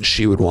 and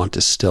she would want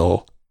to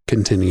still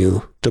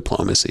continue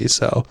diplomacy.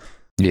 So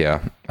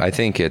yeah, I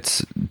think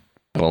it's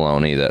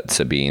baloney that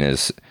Sabine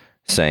is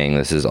saying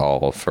this is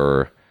all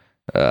for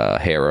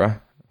Hera.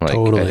 Like,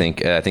 totally.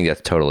 I think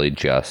that's totally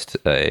just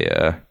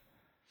I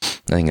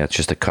think that's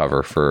just a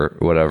cover for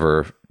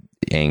whatever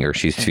anger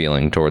she's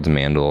feeling towards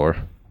Mandalore.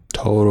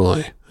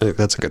 Totally. I think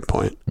that's a good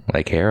point.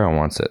 Like, Hera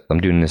wants it. I'm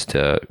doing this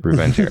to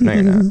revenge Hera. No,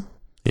 you're not.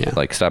 Yeah.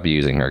 Like, stop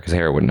using her, because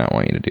Hera would not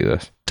want you to do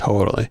this.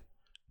 Totally.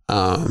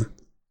 And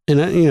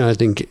I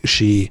think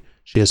she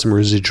has some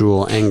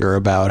residual anger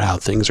about how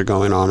things are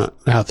going on,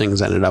 how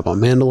things ended up on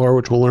Mandalore,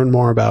 which we'll learn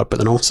more about. But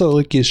then also,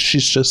 like,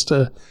 she's just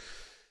a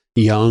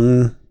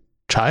young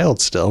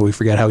child still. We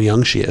forget how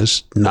young she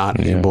is, not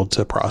able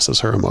to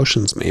process her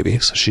emotions, maybe.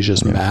 So she's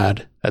just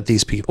mad at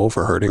these people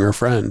for hurting her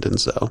friend, and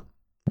so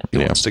he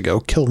wants to go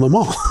kill them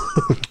all.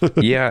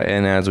 Yeah,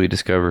 and as we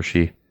discover,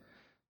 she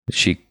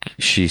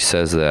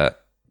says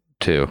that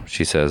too.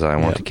 She says, I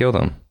want to kill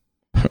them.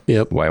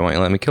 Yep. Why won't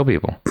you let me kill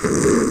people?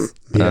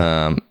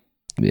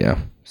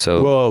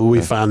 So, well,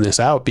 we found this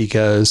out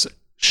because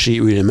we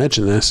didn't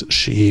mention this.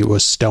 She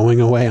was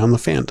stowing away on the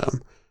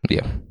Phantom.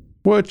 Yeah.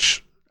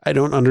 Which I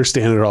don't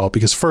understand at all,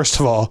 because first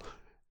of all,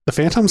 The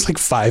Phantom's like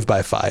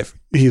 5x5.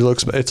 He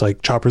looks, it's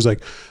like Chopper's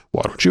like,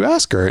 why don't you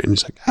ask her? And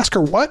he's like, ask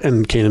her what?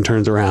 And Kanan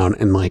turns around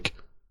and like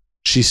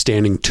she's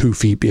standing 2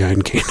 feet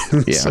behind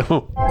Kanan. Yeah.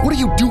 So, What are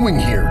you doing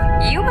here?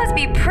 You must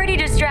be pretty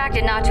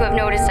distracted not to have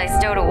noticed I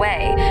stowed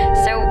away.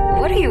 So,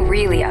 what are you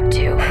really up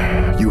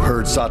to? You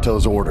heard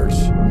Sato's orders.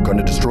 I'm going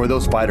to destroy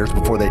those fighters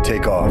before they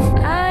take off.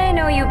 I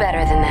know you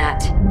better than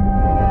that.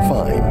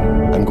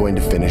 Fine. I'm going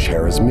to finish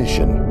Hera's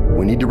mission.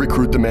 We need to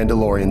recruit the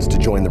Mandalorians to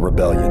join the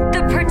rebellion.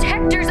 The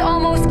Protectors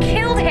almost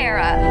killed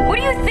Hera. What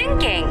are you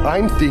thinking?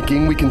 I'm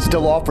thinking we can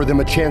still offer them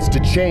a chance to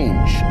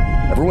change.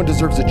 Everyone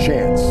deserves a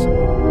chance.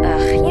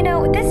 Ugh, you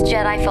know, this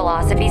Jedi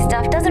philosophy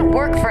stuff doesn't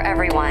work for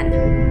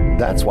everyone.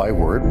 That's why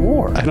we're at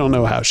war. I don't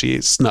know how she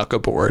snuck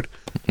aboard.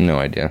 No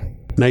idea.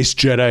 Nice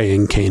Jedi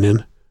in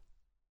Kanan.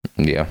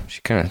 Yeah,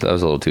 she kind of, that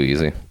was a little too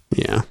easy.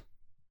 Yeah.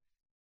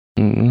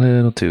 A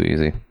little too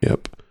easy.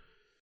 Yep.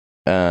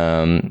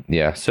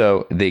 Yeah,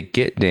 so they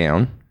get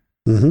down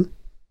Mm-hmm.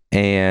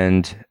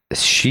 and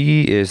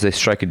they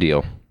strike a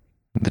deal.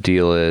 The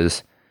deal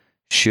is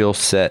she'll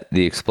set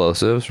the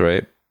explosives,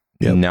 right?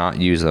 Yep. Not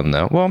use them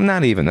though. Well,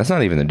 that's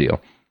not even the deal.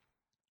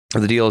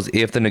 The deal is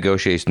if the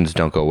negotiations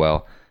don't go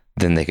well,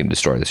 then they can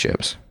destroy the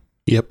ships.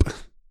 Yep.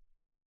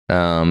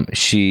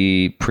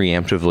 She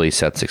preemptively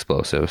sets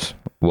explosives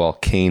while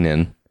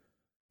Kanan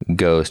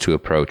goes to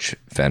approach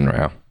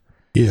Fenn-Rau.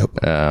 Yep.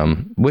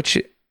 Which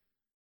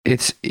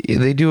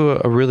they do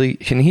a really,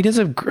 and he does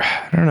I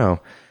don't know.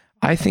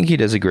 I think he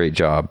does a great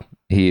job.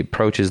 He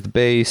approaches the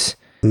base.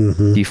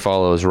 Mm-hmm. He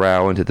follows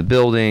Rau into the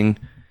building,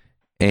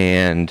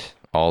 and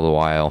all the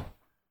while,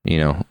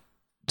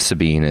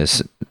 Sabine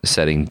is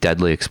setting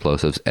deadly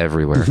explosives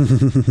everywhere.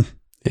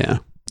 Yeah.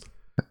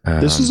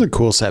 This is a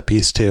cool set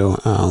piece too.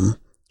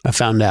 I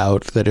found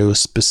out that it was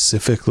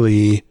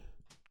specifically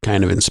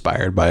kind of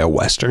inspired by a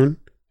Western,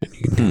 and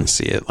you can kind of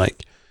see it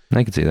like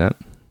I can see that.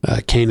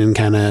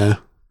 Kanan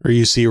or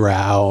you see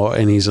Rau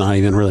and he's not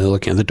even really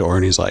looking at the door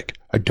and he's like,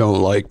 I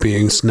don't like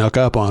being snuck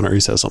up on, or he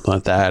says something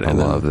like that. And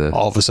love then this.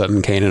 all of a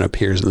sudden Kanan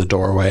appears in the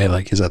doorway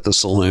like he's at the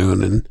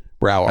saloon and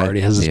Rau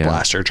already has his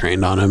blaster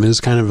trained on him. It's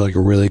kind of like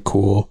a really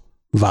cool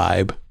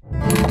vibe.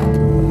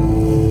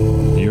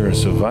 You're a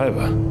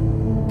survivor.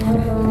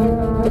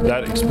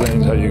 That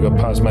explains how you got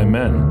past my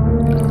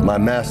men. My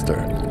master,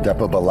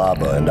 Depa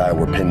Balaba, and I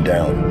were pinned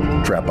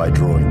down, trapped by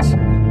droids.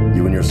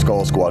 You and your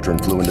Skull Squadron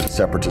flew into the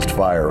Separatist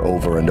fire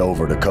over and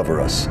over to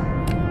cover us.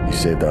 You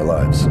saved our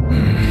lives.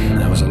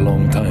 That was a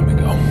long time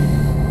ago.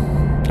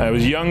 I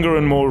was younger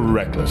and more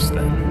reckless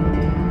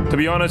then. To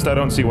be honest, I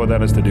don't see what that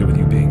has to do with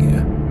you being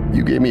here.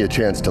 You gave me a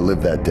chance to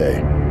live that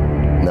day.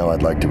 Now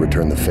I'd like to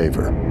return the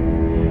favor.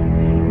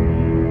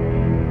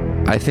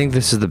 I think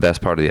this is the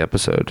best part of the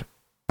episode.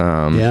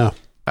 Yeah.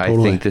 I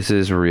Totally. think this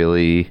is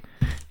really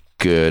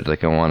good.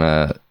 Like, I want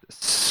to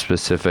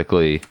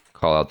specifically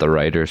call out the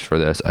writers for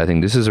this. I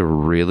think this is a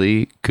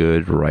really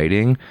good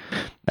writing.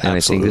 And I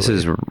think this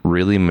is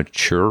really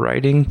mature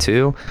writing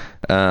too.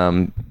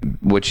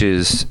 Which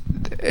is,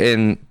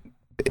 and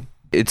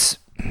it's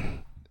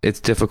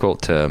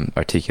difficult to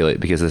articulate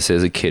because this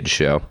is a kid's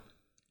show.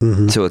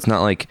 Mm-hmm. So it's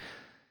not like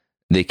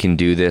they can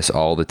do this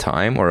all the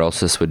time, or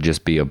else this would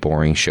just be a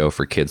boring show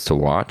for kids to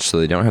watch. So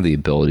they don't have the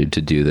ability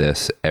to do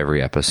this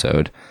every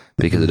episode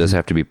because it does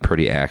have to be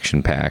pretty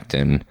action packed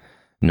and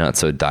not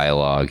so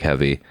dialogue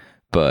heavy.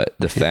 But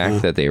the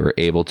fact that they were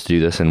able to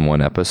do this in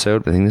one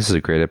episode, I think this is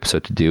a great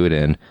episode to do it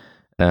in.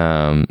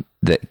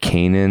 That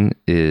Kanan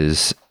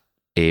is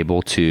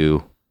able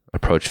to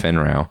approach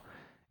Fenn-Rau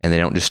and they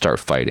don't just start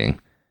fighting.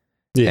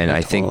 Yeah, and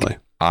I think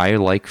I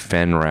like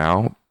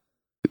Fenn-Rau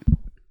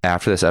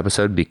after this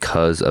episode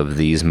because of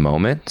these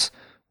moments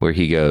where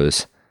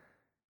he's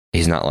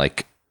not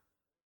like,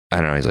 I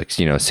don't know, he's like,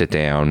 sit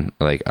down.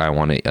 Like, I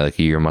want to, like,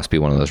 you must be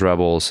one of those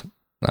rebels.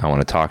 I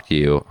want to talk to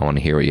you. I want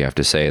to hear what you have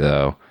to say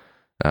though.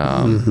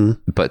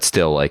 But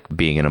still like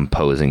being an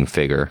imposing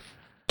figure.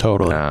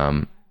 Totally.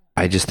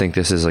 I just think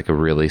this is like a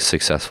really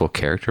successful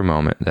character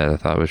moment that I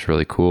thought was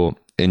really cool.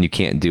 And you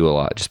can't do a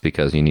lot just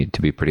because you need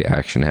to be pretty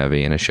action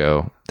heavy in a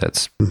show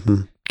that's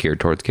geared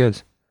towards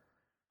kids.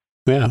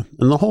 Yeah.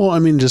 And the whole, I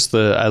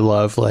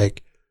love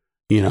like,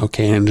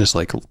 Kanan just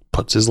like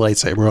puts his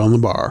lightsaber on the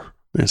bar.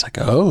 And it's like,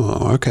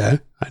 oh, okay.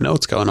 I know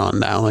what's going on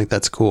now. Like,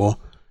 that's cool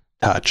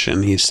touch.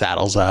 And he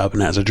saddles up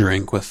and has a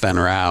drink with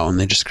Fenn-Rau and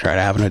they just try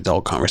to have an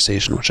adult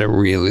conversation, which I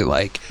really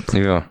like.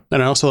 Yeah.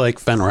 And I also like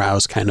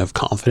Fenn-Rau's kind of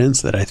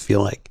confidence that I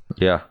feel like,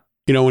 yeah.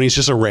 When he's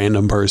just a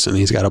random person,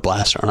 he's got a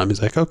blaster on him.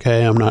 He's like,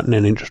 okay, I'm not in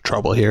any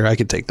trouble here. I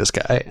could take this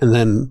guy. And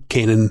then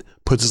Kanan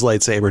puts his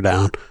lightsaber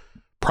down.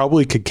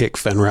 Probably could kick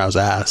Fenn-Rau's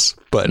ass,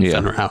 but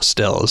Fenn-Rau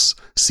still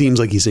seems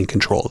like he's in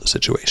control of the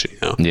situation.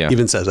 Yeah.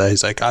 Even says that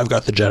he's like, I've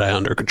got the Jedi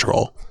under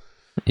control.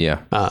 Yeah.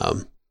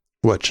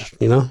 Which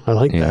I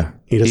like that.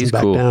 He doesn't He's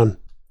back cool. down.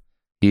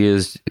 He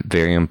is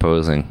very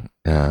imposing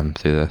through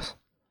this.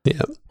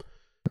 Yeah.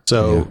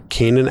 So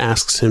Kanan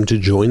asks him to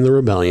join the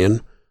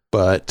rebellion,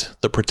 but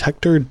the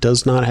Protector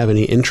does not have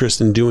any interest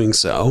in doing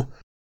so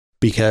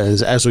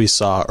because, as we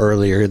saw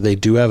earlier, they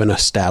do have an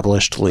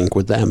established link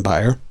with the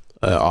Empire.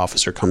 an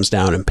officer comes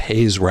down and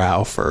pays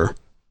Rao for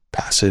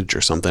passage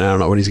or something. I don't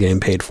know what he's getting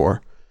paid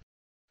for.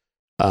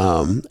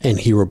 And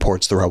he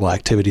reports the rebel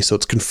activity. So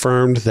it's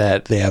confirmed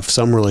that they have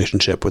some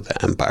relationship with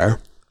the Empire.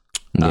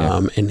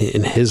 Yeah. And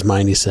in his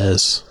mind, he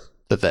says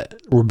that the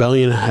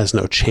rebellion has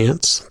no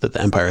chance, that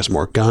the Empire has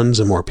more guns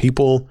and more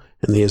people,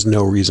 and he has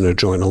no reason to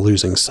join a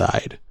losing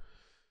side.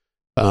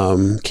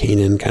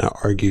 Kanan kind of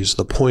argues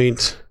the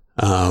point.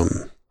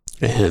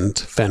 And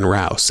Fen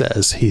Rao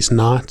says he's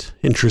not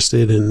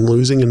interested in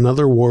losing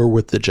another war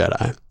with the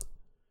Jedi.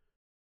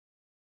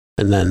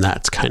 And then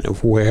that's kind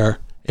of where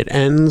it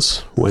ends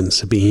when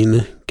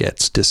Sabine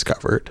gets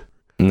discovered.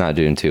 Not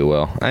doing too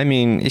well. I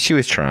mean, she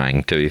was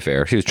trying, to be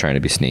fair. She was trying to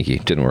be sneaky.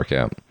 Didn't work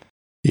out.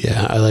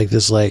 Yeah, I like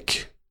this,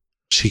 like,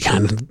 she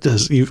kind of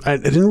does. I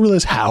didn't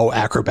realize how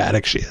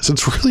acrobatic she is.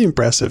 It's really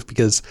impressive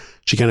because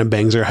she kind of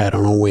bangs her head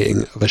on a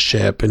wing of a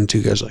ship, and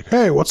two guys are like,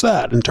 hey, what's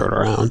that? And turn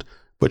around.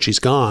 But she's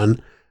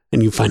gone,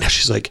 and you find out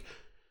she's like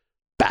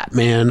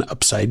Batman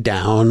upside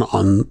down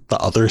on the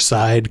other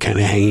side, kind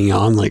of hanging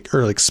on, like,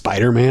 or like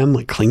Spider-Man,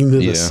 like clinging to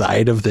the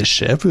side of this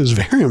ship. It was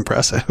very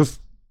impressive.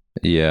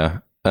 Yeah.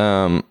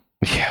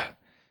 Yeah.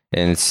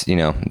 And it's,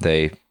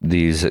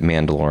 these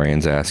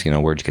Mandalorians ask,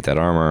 where'd you get that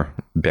armor?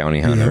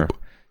 Bounty hunter. Yep.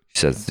 She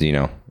says,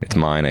 it's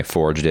mine. I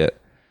forged it.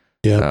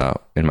 Yeah.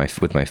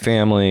 With my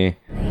family.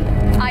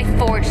 I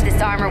forged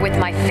this armor with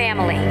my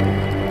family.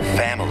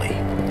 Family?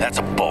 That's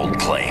a bold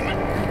claim.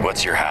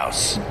 What's your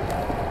house?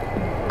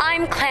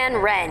 I'm Clan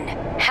Wren,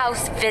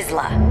 House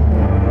Vizsla.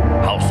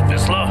 House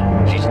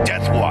Vizsla? She's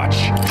Death Watch.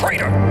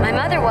 Traitor. My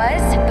mother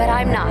was, but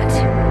I'm not.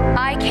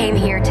 I came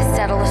here to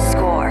settle a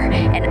score,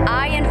 and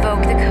I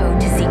invoke the code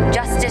to seek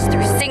justice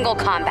through single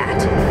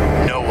combat.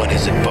 No one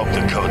has invoked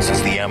the code since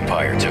the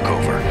Empire took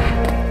over.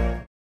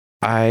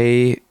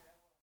 I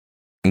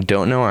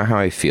don't know how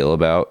I feel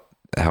about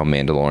how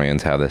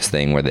Mandalorians have this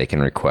thing where they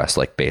can request,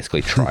 like,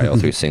 basically trial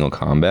through single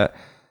combat.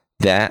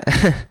 That,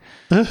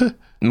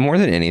 more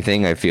than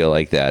anything, I feel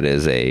like that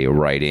is a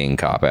writing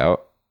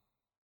cop-out.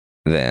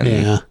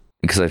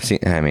 Because I've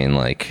seen,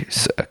 like,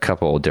 a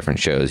couple different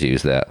shows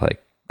use that,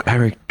 like, I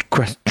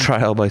request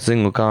trial by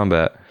single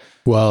combat.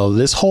 Well,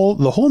 the whole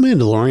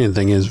Mandalorian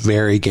thing is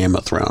very Game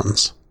of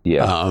Thrones.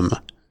 Yeah.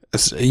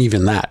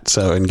 Even that.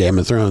 So in Game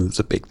of Thrones, it's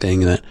a big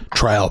thing, that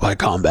trial by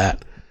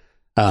combat.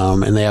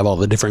 And they have all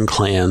the different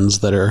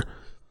clans that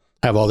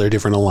have all their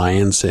different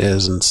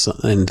alliances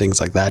and things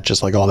like that,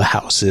 just like all the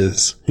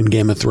houses in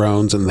Game of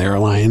Thrones and their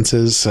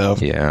alliances. So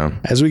yeah,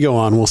 as we go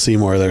on, we'll see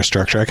more of their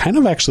structure. I kind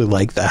of actually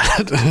like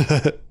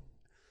that.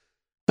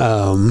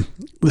 The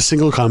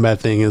single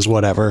combat thing is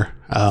whatever.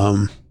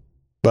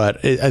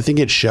 But I think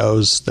it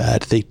shows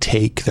that they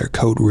take their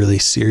code really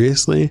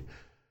seriously.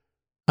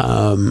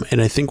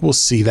 And I think we'll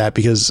see that,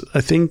 because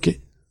I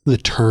think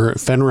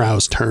Fen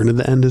Rao's turn at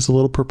the end is a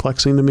little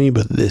perplexing to me,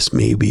 but this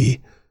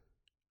maybe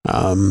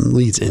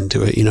leads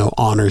into it.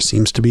 Honor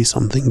seems to be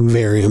something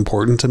very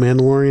important to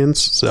Mandalorians.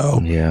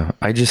 So yeah,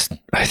 I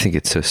think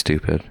it's so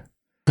stupid.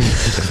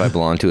 If I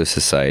belonged to a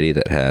society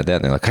that had that,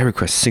 and they're like, I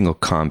request single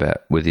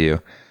combat with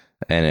you,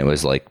 and it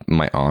was like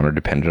my honor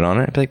depended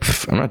on it, I'd be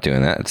like, I'm not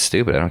doing that. It's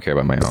stupid. I don't care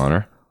about my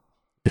honor.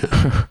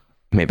 Yeah.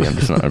 Maybe I'm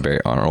just not a very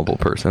honorable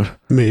person.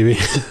 Maybe.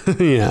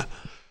 Yeah.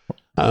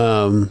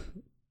 But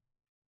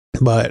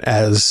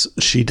as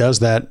she does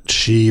that,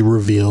 she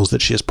reveals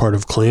that she is part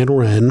of Clan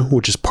Wren,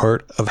 which is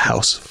part of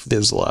House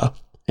Vizsla.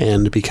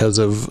 And because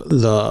of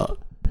the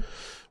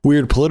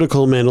weird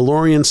political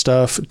Mandalorian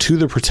stuff to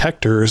the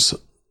Protectors,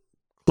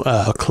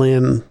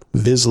 Clan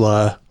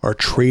Vizsla are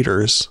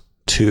traitors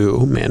to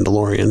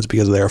Mandalorians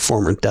because they are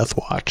former Death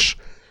Watch.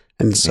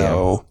 And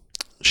so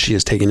she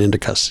is taken into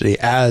custody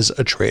as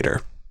a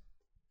traitor.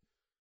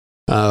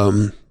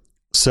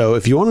 So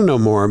if you want to know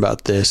more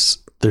about this,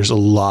 there's a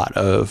lot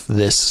of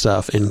this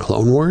stuff in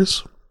Clone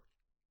Wars.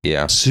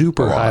 Yeah.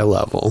 Super high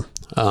level.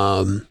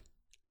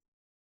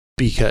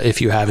 Because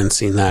if you haven't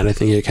seen that, I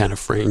think it kind of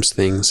frames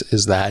things,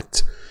 is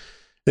that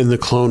in the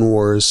Clone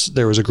Wars,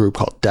 there was a group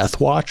called Death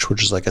Watch,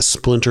 which is like a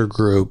splinter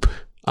group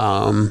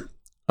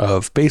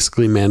of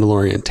basically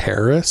Mandalorian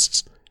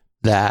terrorists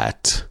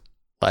that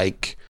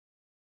like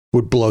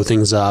would blow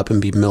things up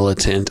and be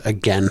militant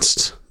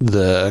against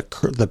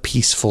the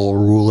peaceful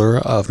ruler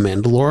of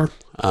Mandalore.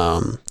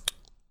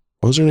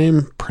 What was her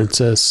name?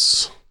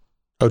 Duchess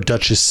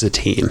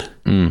Satine,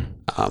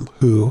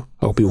 who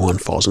Obi-Wan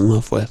falls in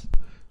love with.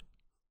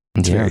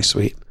 It's very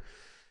sweet.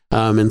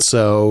 And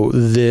so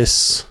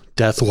this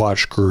Death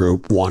Watch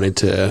group wanted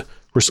to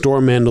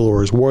restore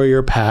Mandalore's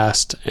warrior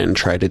past and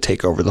try to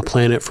take over the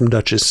planet from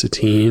Duchess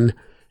Satine.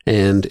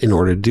 And in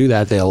order to do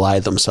that, they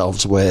allied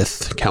themselves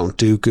with Count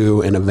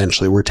Dooku and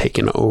eventually were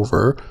taken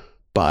over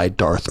by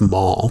Darth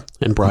Maul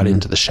and brought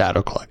into the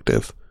Shadow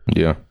Collective.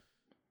 Yeah.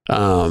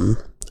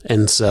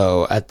 And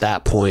so at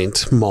that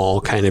point,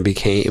 Maul kind of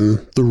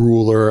became the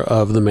ruler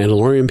of the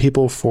Mandalorian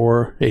people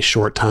for a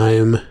short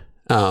time.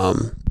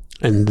 And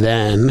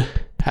then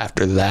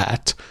after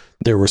that,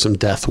 there were some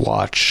Death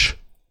Watch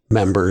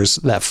members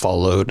that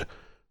followed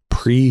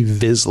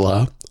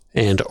pre-Vizsla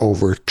and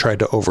tried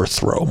to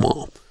overthrow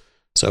Maul.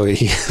 So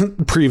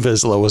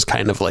Pre-Vizsla was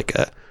kind of like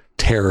a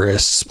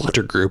terrorist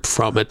splinter group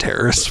from a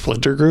terrorist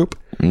splinter group.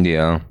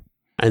 Yeah.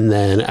 And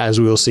then as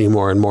we'll see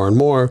more and more and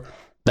more,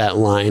 that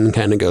line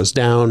kind of goes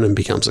down and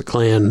becomes a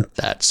clan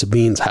that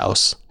Sabine's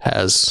house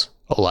has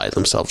allied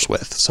themselves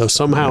with. So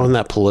somehow in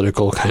that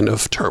political kind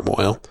of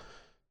turmoil,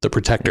 the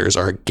Protectors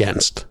are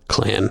against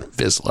Clan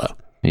Vizsla.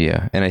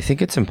 Yeah. And I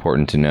think it's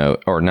important to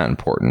note, or not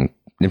important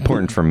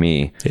for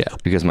me,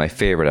 because my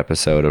favorite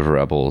episode of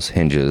Rebels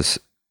hinges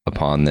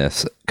upon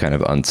this kind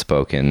of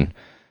unspoken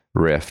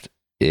rift,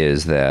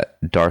 is that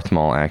Darth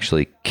Maul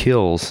actually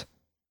kills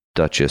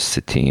Duchess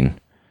Satine.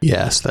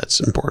 Yes, that's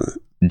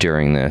important.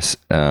 During this.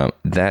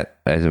 That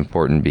is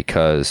important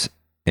because,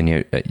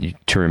 and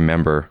to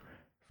remember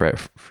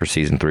for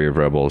season 3 of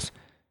Rebels,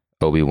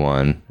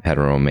 Obi-Wan had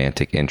a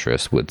romantic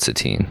interest with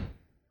Satine.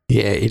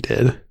 Yeah, he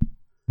did.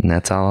 And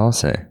that's all I'll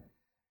say.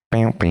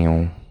 Bow,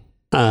 bow.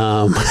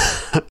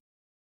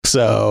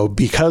 So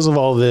because of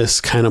all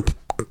this kind of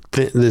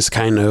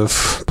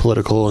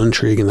political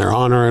intrigue in their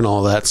honor and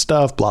all that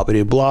stuff, blah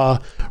blah blah,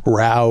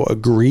 Rao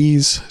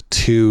agrees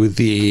to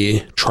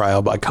the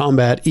trial by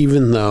combat,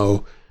 even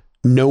though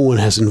no one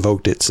has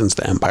invoked it since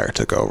the Empire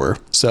took over.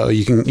 So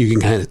you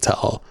can kind of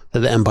tell that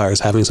the Empire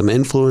is having some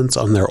influence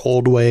on their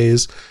old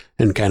ways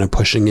and kind of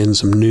pushing in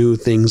some new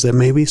things that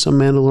maybe some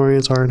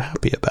Mandalorians aren't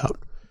happy about.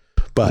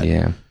 But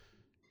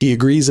he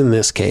agrees in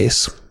this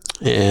case,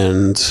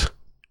 and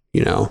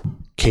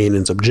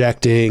Kanan's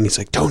objecting. He's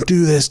like, don't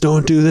do this.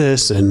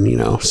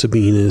 And,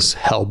 Sabine is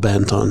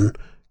hell-bent on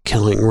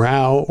killing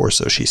Rao, or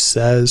so she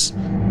says.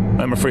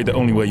 I'm afraid the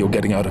only way you're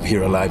getting out of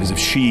here alive is if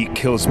she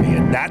kills me,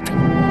 and that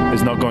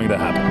is not going to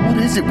happen.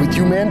 What is it with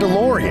you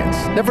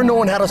Mandalorians? Never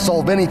knowing how to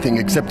solve anything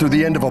except through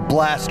the end of a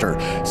blaster.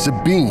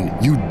 Sabine,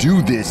 you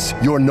do this.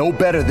 You're no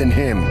better than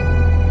him.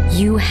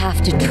 You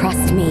have to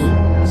trust me.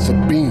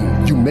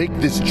 Sabine, you make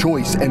this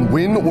choice, and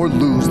win or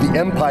lose, the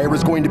Empire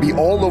is going to be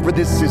all over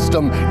this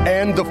system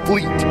and the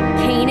fleet.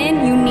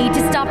 Kanan, you need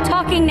to stop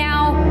talking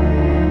now.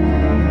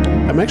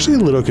 I'm actually a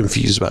little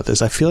confused about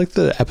this. I feel like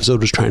the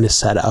episode was trying to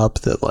set up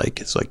that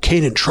it's like,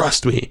 Kanan,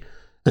 trust me.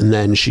 And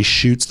then she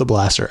shoots the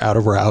blaster out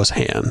of Rao's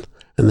hand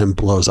and then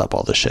blows up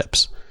all the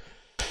ships.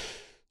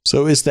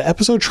 So is the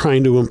episode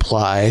trying to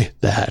imply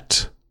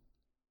that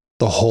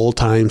the whole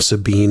time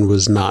Sabine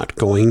was not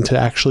going to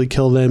actually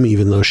kill them,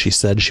 even though she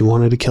said she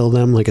wanted to kill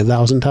them like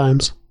 1,000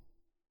 times?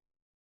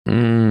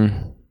 I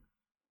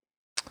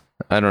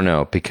don't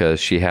know, because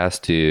she has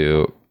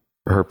to,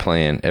 her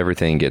plan,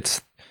 everything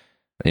gets,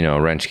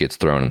 a wrench gets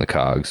thrown in the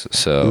cogs.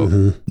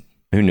 So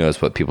who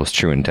knows what people's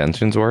true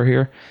intentions were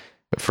here.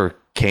 But for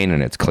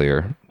Kanan, it's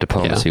clear.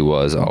 Diplomacy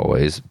was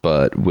always.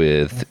 But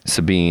with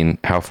Sabine,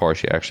 how far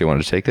she actually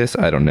wanted to take this,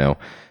 I don't know.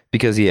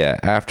 Because,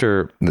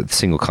 after the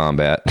single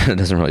combat, it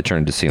doesn't really turn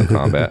into single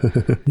combat.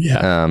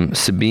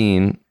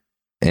 Sabine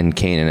and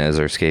Kanan, as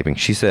they're escaping,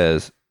 she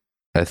says,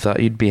 I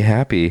thought you'd be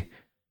happy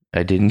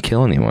I didn't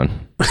kill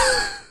anyone.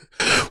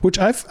 Which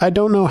I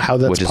don't know how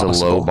that's possible. Which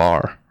is a low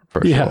bar,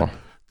 first of all.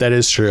 That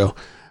is true.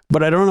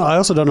 But I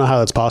also don't know how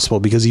that's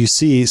possible, because you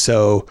see,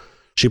 so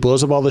she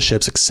blows up all the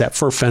ships except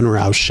for Fen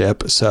Rao's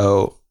ship.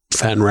 So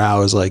Fen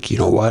Rao is like, you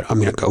know what? I'm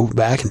going to go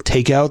back and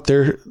take out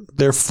their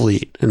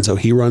fleet. And so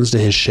he runs to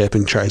his ship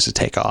and tries to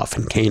take off.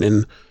 And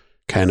Kanan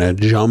kind of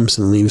jumps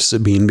and leaves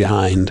Sabine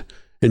behind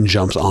and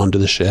jumps onto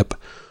the ship.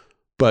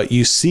 But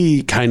you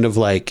see kind of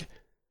like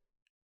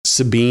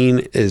Sabine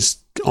is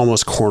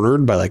almost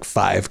cornered by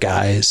 5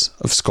 guys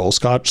of Skull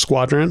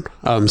Squadron.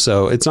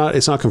 So it's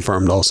not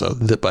confirmed also,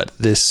 but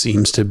this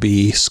seems to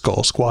be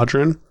Skull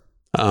Squadron,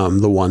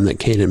 the one that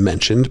Kanan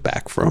mentioned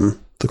back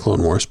from the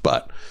Clone Wars.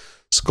 But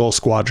Skull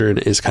Squadron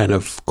is kind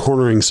of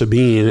cornering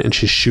Sabine, and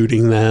she's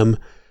shooting them.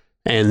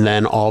 And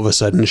then all of a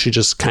sudden she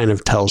just kind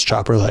of tells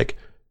Chopper,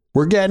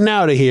 we're getting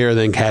out of here,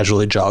 then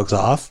casually jogs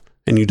off.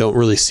 And you don't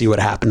really see what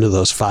happened to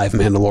those 5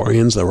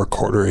 Mandalorians that were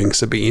cornering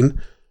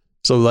Sabine.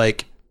 So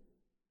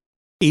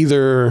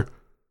either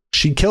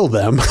she killed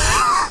them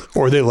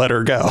or they let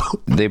her go.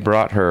 They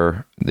brought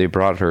her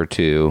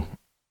to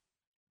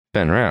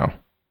Fen Rao.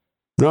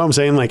 No, I'm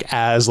saying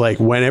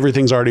when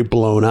everything's already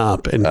blown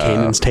up and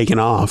Kanan's taken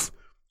off,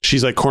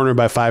 she's cornered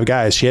by 5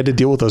 guys. She had to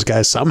deal with those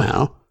guys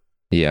somehow.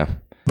 Yeah.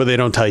 But they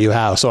don't tell you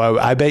how. So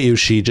I bet you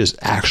she just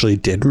actually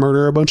did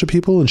murder a bunch of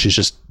people, and she's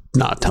just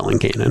not telling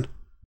Kanan.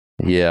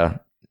 Yeah.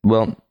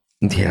 Well,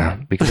 yeah,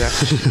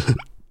 because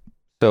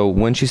so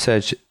when she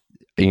said,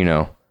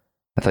 I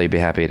thought you'd be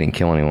happy I didn't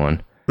kill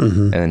anyone.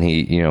 And then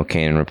he,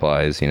 Kanan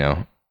replies,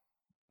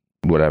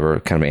 whatever,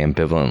 kind of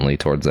ambivalently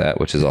towards that,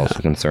 which is also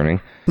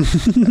concerning.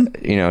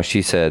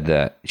 She said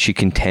that she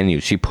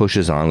continues, she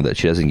pushes on with it.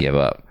 She doesn't give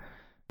up.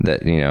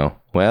 That,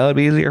 well, it'd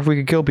be easier if we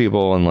could kill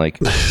people.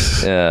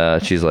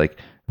 And she's like,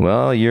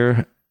 well,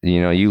 you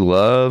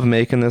love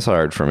making this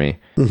hard for me.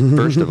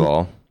 First of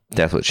all,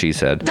 that's what she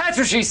said. That's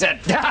what she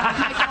said.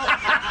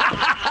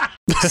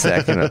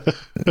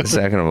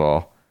 Second of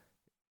all,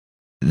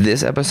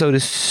 this episode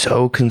is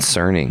so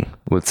concerning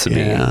with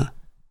Sabine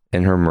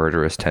and her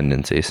murderous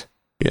tendencies.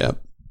 Yep.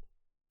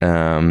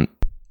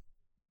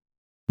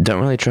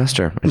 Don't really trust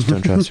her. I just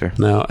don't trust her.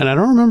 No, and I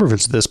don't remember if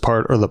it's this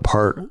part or the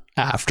part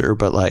after,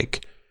 but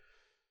like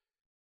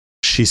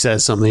she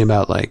says something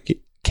about like,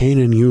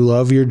 Kanan, you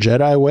love your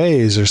Jedi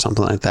ways or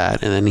something like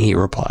that. And then he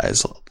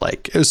replies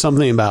like, it was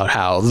something about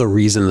how the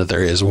reason that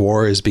there is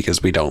war is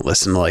because we don't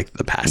listen to like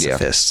the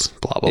pacifists,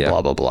 blah, blah,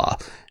 blah, blah, blah.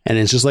 And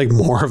it's just like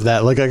more of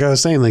that. Like I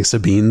was saying, like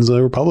Sabine's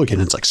a Republican.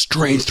 It's like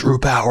strength through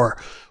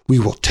power. We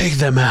will take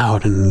them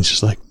out. And it's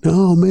just like,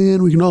 no,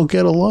 man, we can all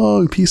get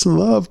along. Peace and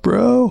love,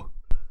 bro.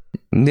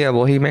 Yeah,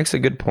 well, he makes a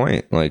good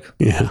point. Like,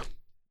 yeah,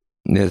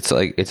 it's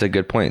a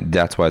good point.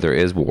 That's why there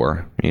is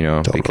war, you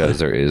know, Totally. because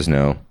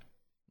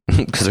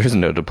there's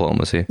no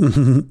diplomacy.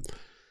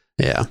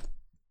 Yeah.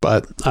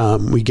 But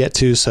we get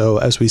to, so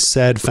as we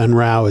said, Fen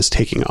Rao is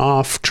taking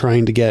off,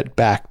 trying to get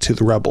back to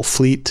the rebel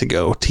fleet to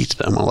go teach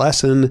them a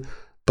lesson.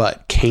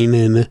 But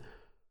Kanan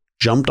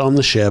jumped on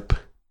the ship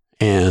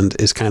and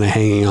is kind of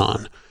hanging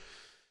on.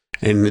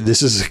 And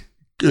this is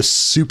a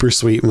super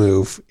sweet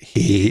move.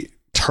 He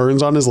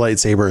turns on his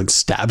lightsaber and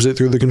stabs it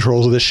through the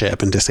controls of the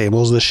ship and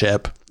disables the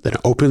ship, then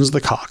opens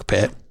the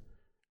cockpit,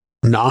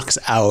 knocks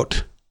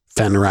out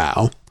Fen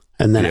Rao,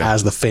 and then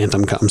as the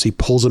Phantom comes, he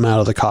pulls him out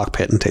of the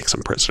cockpit and takes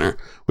him prisoner,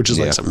 which is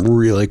like some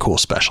really cool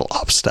special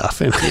ops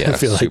stuff. And I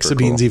feel like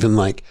Sabine's cool. even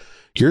like,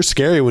 you're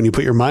scary when you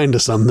put your mind to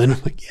something.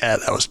 I'm like, yeah,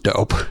 that was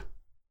dope.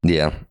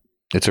 Yeah,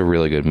 it's a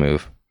really good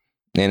move.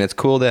 And it's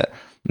cool and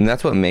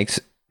that's what makes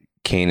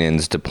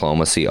Kanan's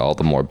diplomacy all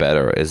the more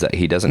better, is that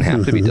he doesn't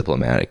have to be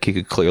diplomatic. He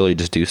could clearly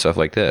just do stuff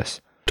like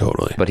this.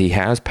 Totally. But he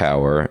has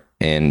power,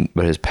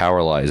 but his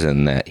power lies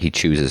in that he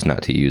chooses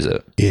not to use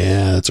it.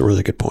 Yeah, that's a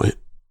really good point.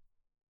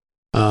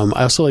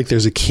 I also like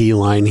there's a key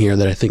line here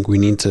that I think we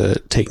need to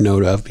take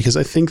note of, because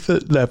I think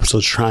that the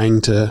episode's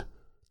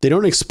they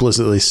don't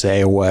explicitly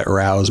say what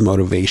Rao's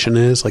motivation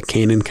is. Like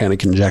Kanan kind of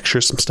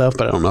conjectures some stuff,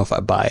 but I don't know if I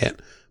buy it.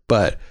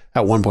 But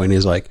at one point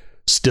he's like,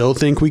 still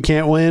think we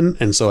can't win.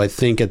 And so I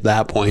think at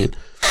that point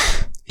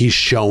he's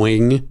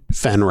showing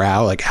Fen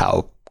Rao like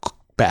how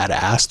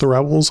badass the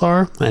rebels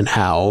are and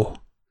how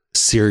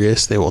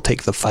serious they will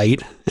take the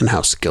fight and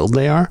how skilled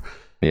they are.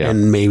 Yeah.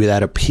 And maybe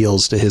that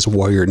appeals to his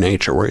warrior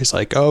nature, where he's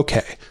like,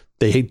 okay,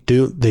 they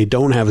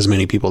don't have as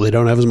many people, they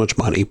don't have as much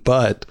money,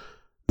 but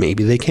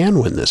maybe they can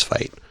win this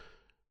fight.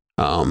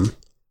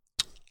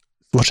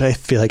 Which I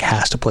feel like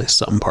has to play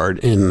some part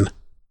in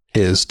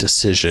his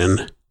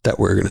decision that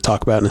we're going to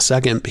talk about in a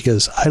second,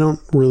 because I don't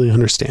really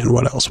understand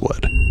what else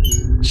would.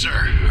 Sir,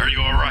 are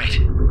you all right?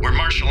 We're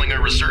marshaling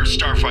our reserve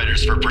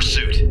starfighters for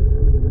pursuit.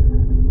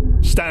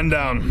 Stand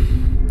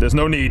down. There's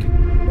no need.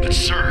 But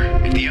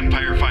sir, if the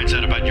Empire finds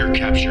out about your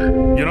capture...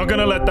 You're not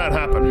gonna let that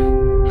happen.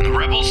 And the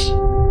rebels?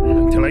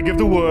 Until I give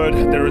the word,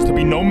 there is to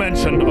be no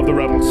mention of the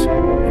rebels.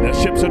 And their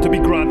ships are to be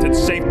granted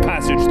safe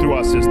passage through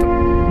our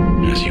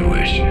system. As you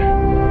wish.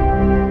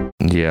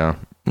 Yeah.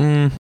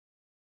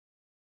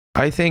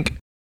 I think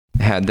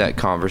had that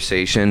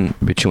conversation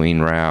between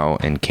Rao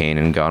and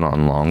Kanan gone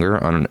on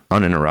longer,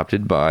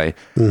 uninterrupted by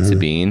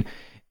Sabine,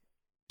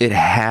 it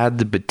had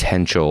the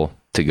potential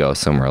to go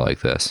somewhere like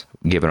this,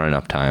 given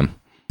enough time.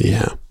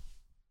 Yeah,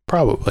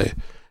 probably.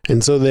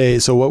 And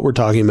so what we're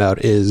talking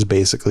about is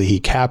basically he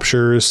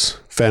captures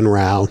Fen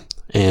Rao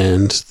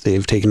and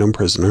they've taken him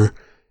prisoner,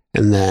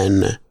 and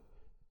then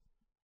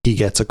he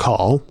gets a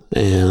call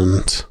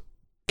and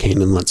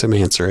Kanan lets him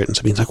answer it. And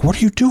Sabine's like, what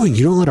are you doing?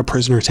 You don't let a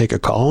prisoner take a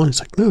call. And he's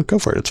like, no, go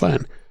for it. It's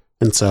fine.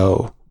 And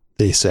so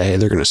they say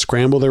they're going to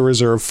scramble their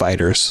reserve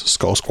fighters,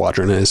 Skull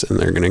Squadron is, and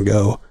they're going to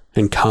go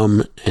and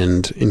come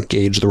and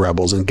engage the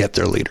rebels and get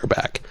their leader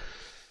back.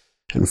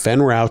 And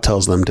Fen Rao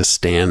tells them to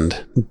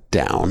stand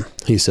down.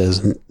 He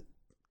says,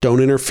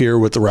 don't interfere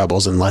with the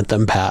rebels and let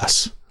them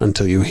pass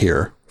until you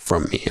hear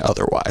from me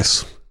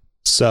otherwise.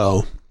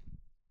 So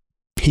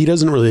he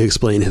doesn't really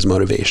explain his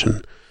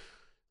motivation.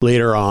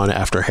 Later on,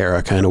 after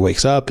Hera kind of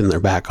wakes up and they're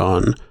back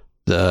on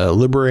the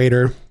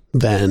Liberator,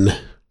 then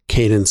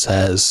Kanan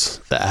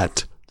says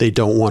that they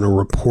don't want to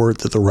report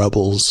that the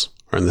rebels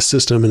are in the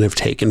system and have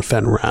taken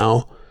Fen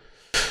Rao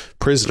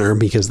prisoner,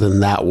 because then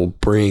that will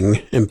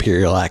bring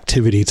Imperial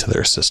activity to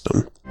their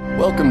system.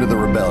 Welcome to the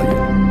rebellion.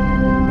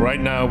 Right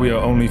now, we are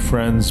only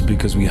friends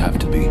because we have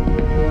to be.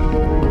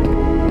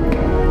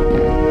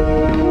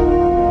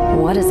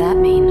 What does that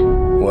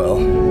mean? Well,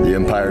 the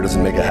Empire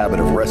doesn't make a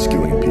habit of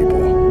rescuing people.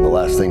 The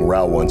last thing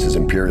Rao wants is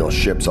Imperial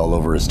ships all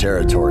over his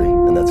territory,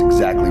 and that's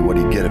exactly what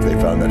he'd get if they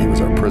found out he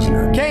was our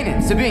prisoner.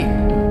 Kanan,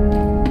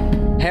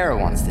 Sabine, Hera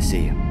wants to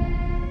see you.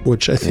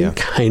 Which I think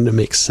kind of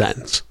makes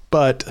sense.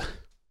 But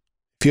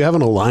if you have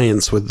an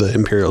alliance with the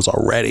Imperials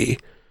already,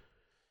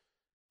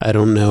 I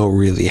don't know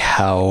really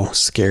how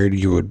scared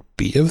you would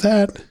be of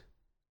that.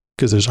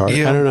 Because there's I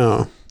don't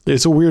know.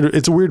 It's a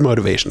weird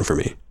motivation for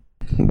me.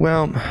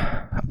 Well,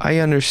 I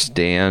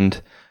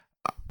understand.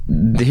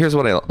 Here's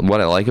what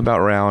I like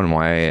about Rao and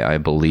why I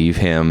believe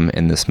him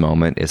in this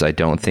moment is I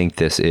don't think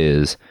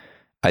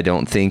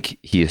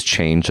he has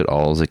changed at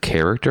all as a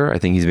character. I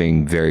think he's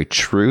being very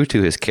true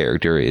to his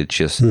character. It's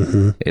just,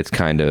 it's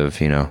kind of,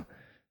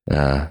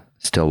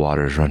 still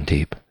waters run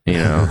deep,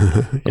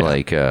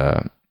 like,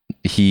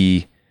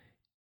 he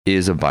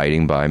is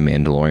abiding by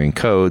Mandalorian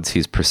codes.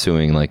 He's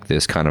pursuing like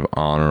this kind of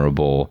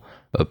honorable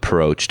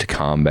approach to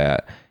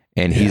combat,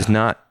 and he's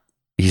not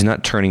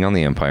turning on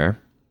the Empire,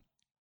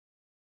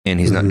 and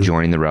he's not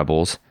joining the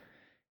rebels.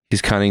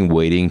 He's kind of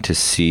waiting to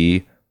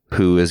see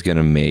who is going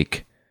to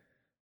make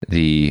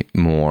the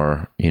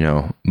more,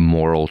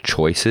 moral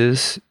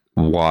choices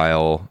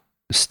while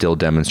still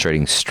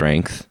demonstrating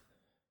strength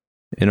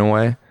in a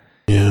way.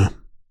 Yeah.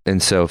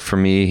 And so for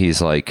me,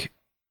 he's like,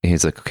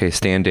 okay,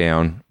 stand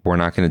down. We're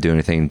not going to do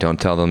anything. Don't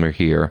tell them you're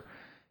here.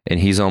 And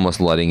he's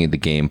almost letting the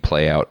game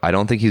play out. I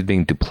don't think he's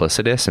being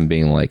duplicitous and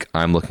being like,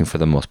 I'm looking for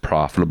the most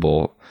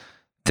profitable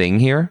thing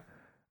here.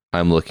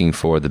 I'm looking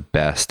for the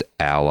best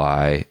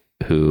ally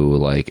who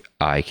like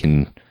I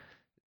can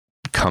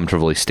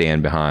comfortably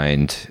stand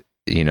behind,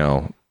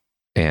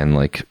 and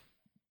like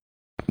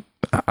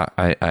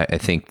I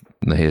think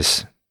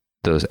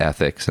those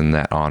ethics and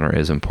that honor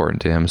is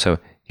important to him. So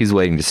he's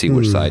waiting to see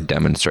which side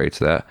demonstrates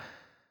that.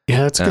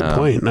 Yeah, that's a good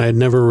point. I had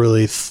never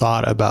really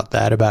thought about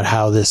that, about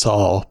how this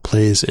all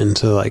plays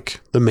into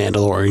like the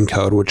Mandalorian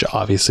code, which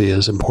obviously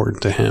is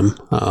important to him.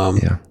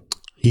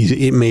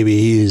 Maybe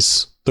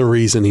he's the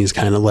reason he's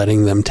kind of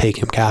letting them take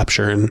him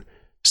capture and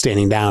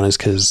standing down is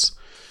because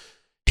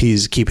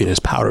he's keeping his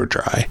powder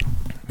dry.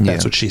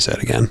 That's what she said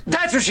again.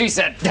 That's what she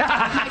said.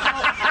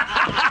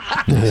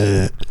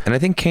 And I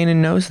think Kanan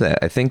knows that.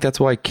 I think that's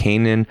why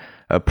Kanan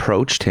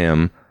approached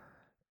him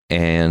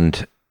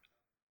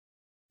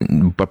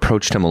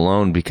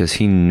alone, because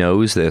he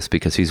knows this,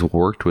 because he's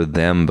worked with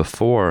them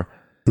before,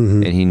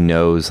 and he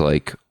knows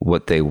like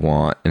what they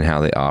want and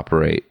how they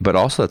operate. But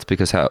also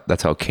that's how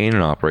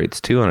Kanan operates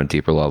too on a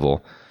deeper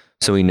level.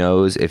 So he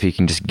knows if he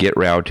can just get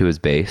Raud to his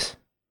base,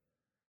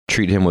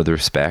 treat him with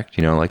respect,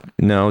 like,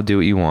 no, do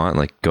what you want,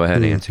 like, go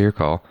ahead, answer your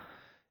call,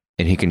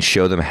 and he can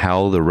show them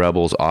how the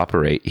rebels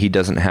operate. He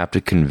doesn't have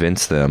to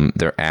convince them.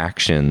 Their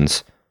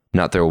actions,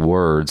 not their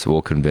words,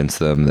 will convince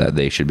them that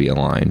they should be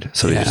aligned.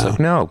 So he's just like,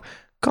 no,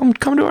 come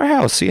to our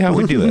house, see how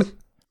we do it.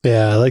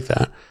 Yeah, I like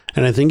that.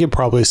 And I think it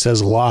probably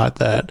says a lot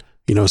that,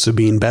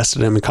 Sabine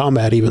bested him in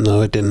combat, even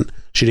though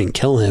she didn't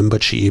kill him,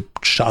 but she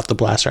shot the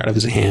blaster out of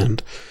his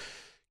hand.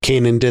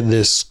 Kanan did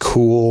this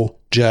cool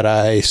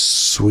Jedi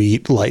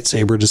sweet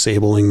lightsaber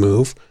disabling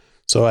move.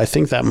 So I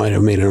think that might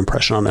have made an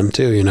impression on him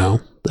too,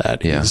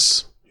 that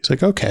he's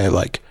like, okay,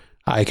 like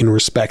I can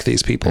respect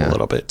these people a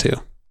little bit too.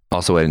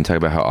 Also, I didn't talk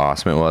about how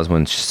awesome it was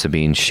when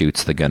Sabine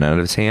shoots the gun out of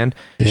his hand.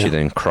 Yeah. She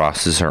then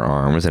crosses her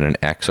arms and an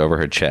X over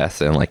her chest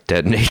and like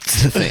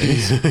detonates the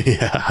things.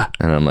 Yeah.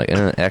 And I'm like,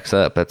 X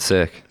up, that's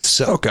sick.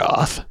 So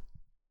goth.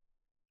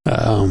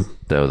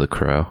 Though the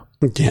crow.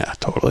 Yeah,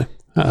 totally.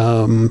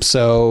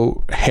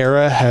 So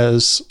Hera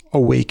has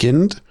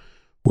awakened,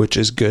 which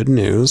is good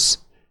news,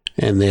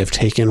 and they have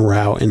taken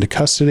Rao into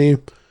custody,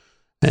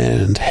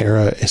 and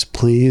Hera is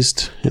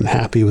pleased and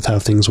happy with how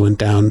things went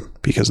down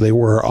because they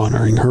were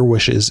honoring her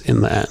wishes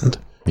in the end.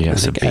 Yeah, I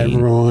think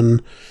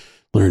everyone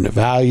learned a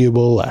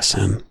valuable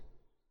lesson.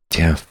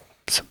 Yeah,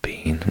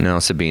 Sabine. No,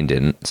 Sabine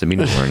didn't. Sabine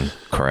didn't learn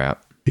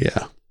crap.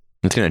 Yeah.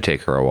 It's going to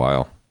take her a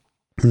while.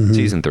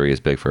 Season 3 is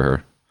big for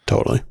her.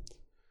 Totally.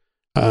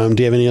 Do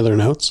you have any other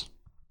notes?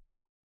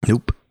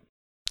 Nope.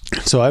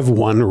 So I have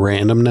one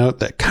random note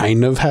that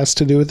kind of has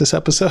to do with this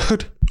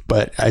episode,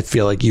 but I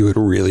feel like you would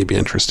really be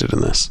interested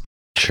in this.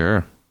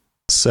 Sure.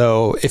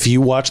 So if you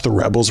watch the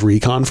Rebels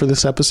recon for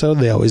this episode,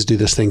 they always do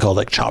this thing called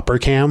like chopper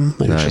cam.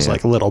 And it's just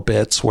like little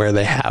bits where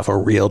they have a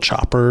real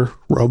chopper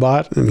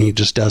robot and he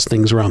just does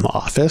things around the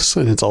office.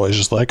 And it's always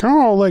just like,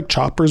 oh, like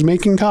Chopper's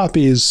making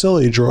copies,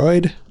 silly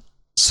droid.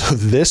 So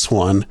this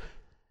one,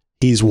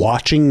 he's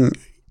watching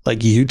like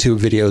YouTube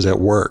videos at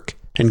work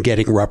and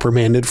getting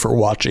reprimanded for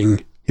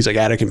watching. He's like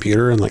at a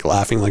computer and like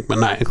laughing like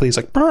maniacally. He's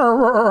like, burr,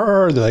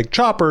 burr. They're like,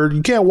 Chopper,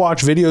 you can't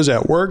watch videos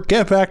at work.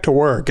 Get back to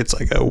work. It's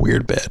like a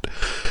weird bit.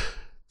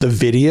 The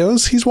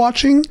videos he's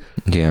watching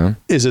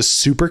is a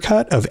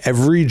supercut of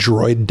every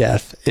droid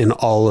death in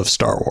all of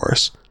Star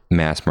Wars.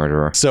 Mass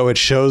murderer. So it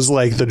shows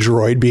like the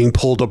droid being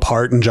pulled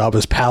apart in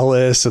Jabba's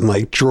palace and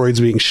like droids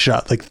being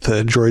shot, like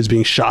the droids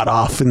being shot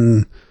off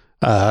in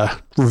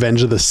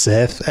Revenge of the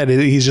Sith. And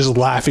he's just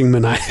laughing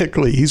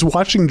maniacally. He's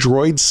watching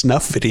droid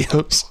snuff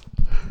videos.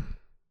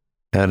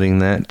 Adding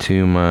that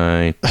to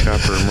my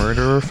Chopper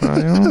murderer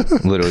file.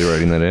 Literally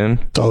writing that in.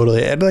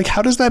 Totally. And like,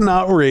 how does that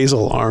not raise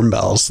alarm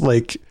bells?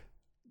 Like,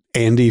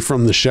 Andy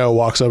from the show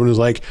walks up and is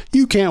like,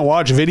 you can't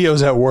watch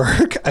videos at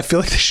work. I feel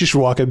like they should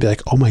walk up and be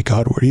like, oh my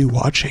God, what are you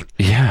watching?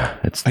 Yeah.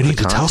 I need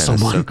to tell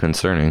someone. It's so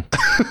concerning.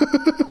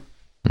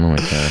 Oh my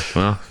God.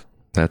 Well,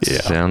 that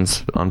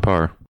sounds on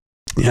par.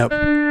 Yep.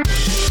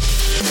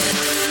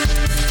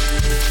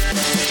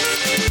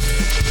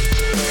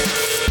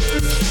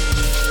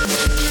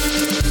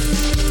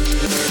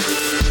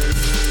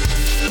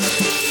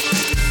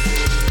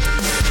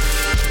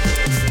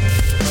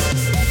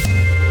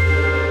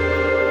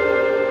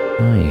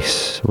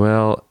 Nice.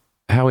 Well,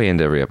 how we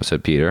end every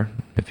episode, Peter,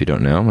 if you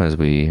don't know, as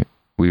we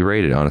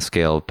rate it on a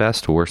scale of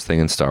best to worst thing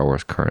in Star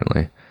Wars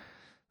currently.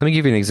 Let me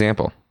give you an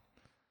example.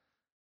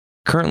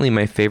 Currently,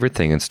 my favorite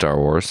thing in Star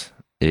Wars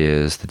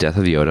is the death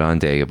of Yoda on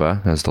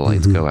Dagobah as the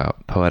lights go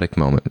out. Poetic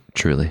moment,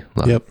 truly.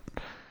 Love it.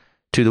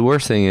 To the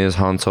worst thing is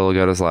Han Solo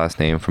got his last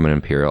name from an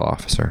Imperial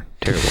officer.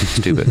 Terrible,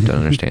 stupid, don't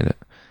understand it.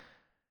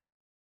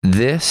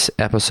 This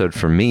episode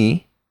for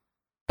me,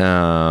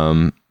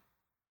 I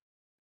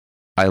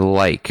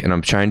like, and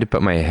I'm trying to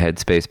put my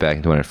headspace back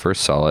into when I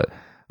first saw it.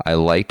 I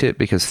liked it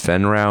because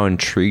Fen Rao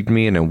intrigued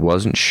me and I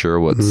wasn't sure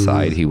what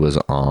side he was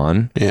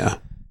on. Yeah.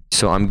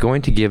 So I'm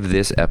going to give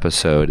this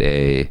episode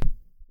a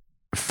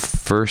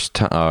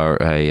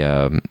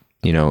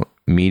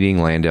meeting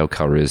Lando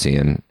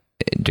Calrissian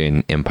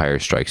in Empire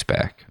Strikes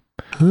Back.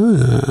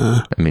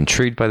 I'm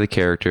intrigued by the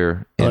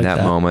character. In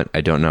that moment,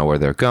 I don't know where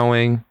they're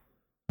going.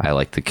 I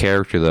like the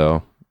character,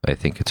 though. I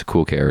think it's a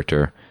cool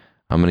character.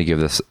 I'm going to give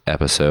this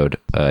episode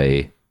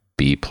a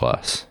B+.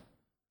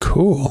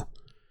 Cool.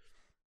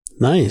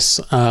 Nice.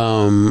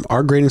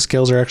 Our grading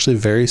scales are actually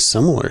very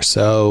similar.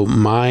 So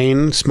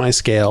my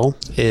scale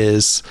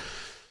is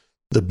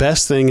the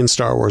best thing in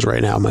Star Wars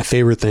right now. My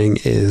favorite thing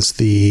is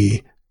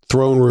the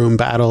throne room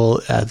battle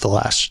in the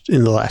Last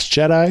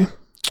Jedi.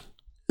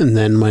 And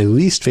then my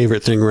least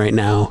favorite thing right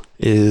now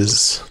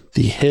is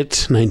the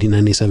hit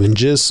 1997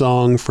 Jizz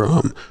song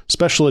from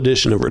Special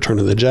Edition of Return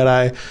of the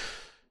Jedi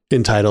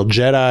entitled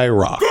Jedi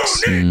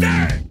Rocks.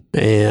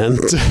 And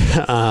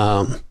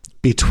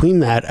between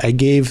that, I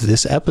gave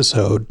this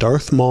episode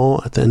Darth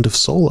Maul at the end of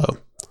Solo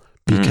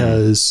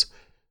because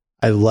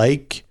I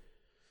like,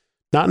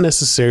 not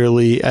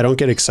necessarily, I don't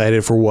get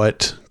excited for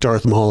what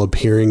Darth Maul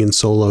appearing in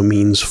Solo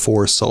means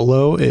for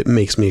Solo. It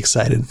makes me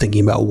excited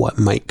thinking about what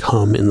might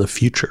come in the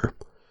future.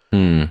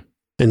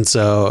 And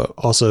so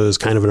also is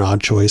kind of an odd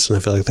choice. And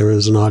I feel like there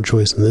was an odd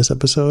choice in this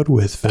episode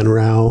with Fen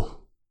Rao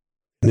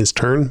in his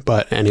turn.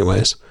 But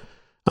anyways,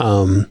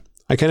 I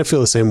kind of feel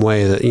the same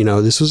way that,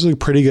 this was a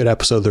pretty good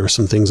episode. There were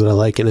some things that I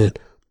like in it,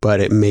 but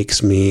it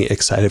makes me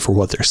excited for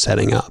what they're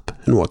setting up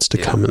and what's to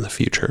come in the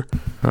future.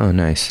 Oh,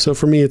 nice. So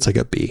for me, it's like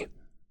a B.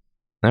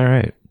 All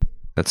right.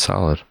 That's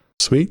solid.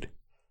 Sweet.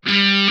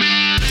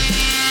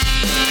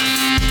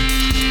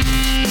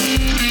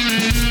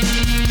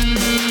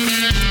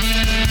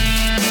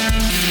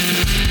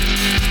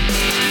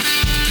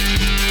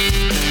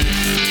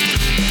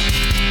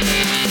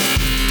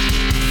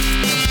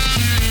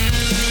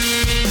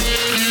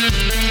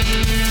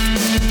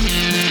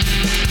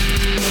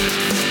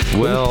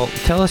 Well,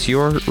 tell us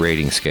your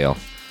rating scale.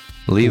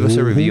 Leave us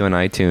a review on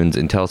iTunes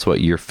and tell us what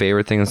your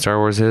favorite thing in Star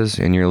Wars is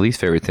and your least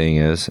favorite thing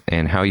is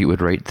and how you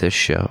would rate this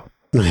show.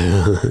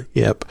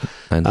 Yep.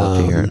 I'd love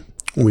to hear it.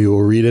 We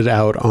will read it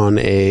out on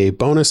a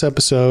bonus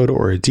episode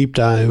or a deep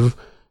dive,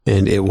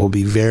 and it will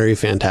be very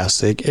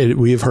fantastic.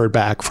 We have heard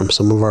back from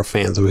some of our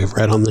fans that we have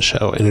read on the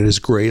show, and it has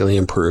greatly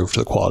improved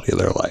the quality of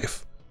their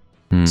life.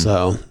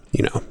 So,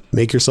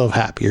 make yourself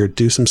happier,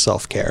 do some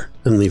self-care,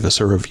 and leave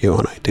us a review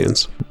on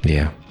iTunes.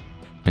 Yeah.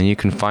 And you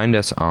can find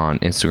us on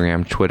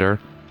Instagram, Twitter,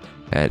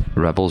 at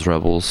Rebels,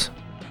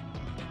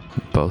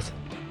 both.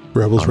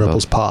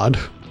 Rebels Pod.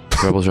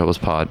 Rebels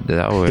Pod.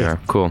 That way we are.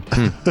 Cool.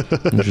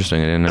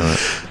 Interesting. I didn't know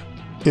that.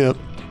 Yep.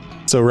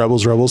 So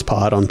Rebels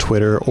Pod on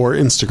Twitter or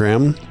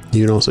Instagram.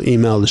 You can also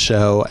email the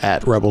show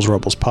at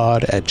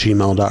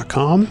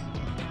rebelsrebelspod@gmail.com.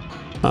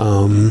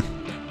 And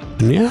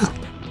yeah.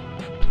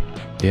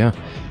 Yeah.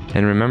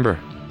 And remember,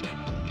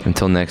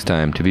 until next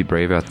time, to be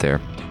brave out there.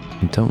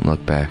 And don't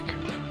look back.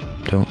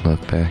 Don't look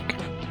back.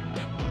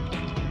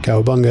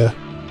 Cowabunga.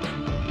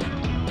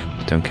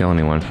 Don't kill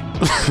anyone.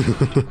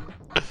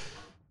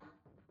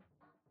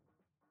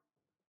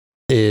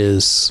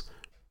 Is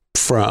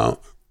from...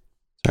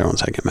 Sorry, 1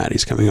 second.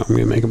 Maddie's coming up. I'm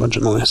going to make a bunch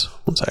of noise.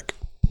 1 sec.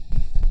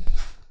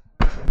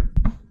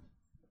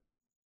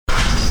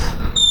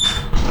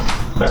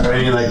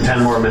 Alright, like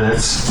 10 more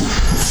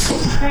minutes.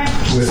 Okay.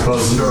 We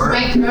close the door.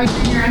 Mike, can I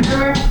get your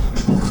underwear?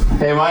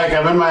 Hey, Mike,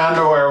 I'm in my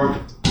underwear.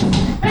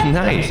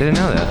 Nice. I didn't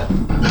know that.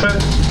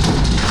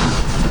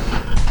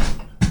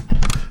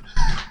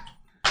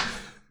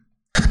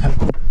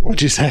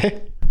 What'd you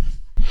say?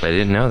 I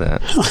didn't know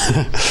that.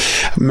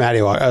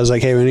 Maddie, I was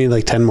like, hey, we need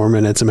like 10 more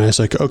minutes. And Maddie's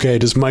like, okay,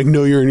 does Mike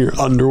know you're in your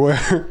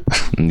underwear?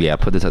 Yeah,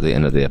 put this at the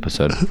end of the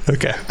episode.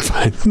 Okay,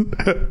 fine.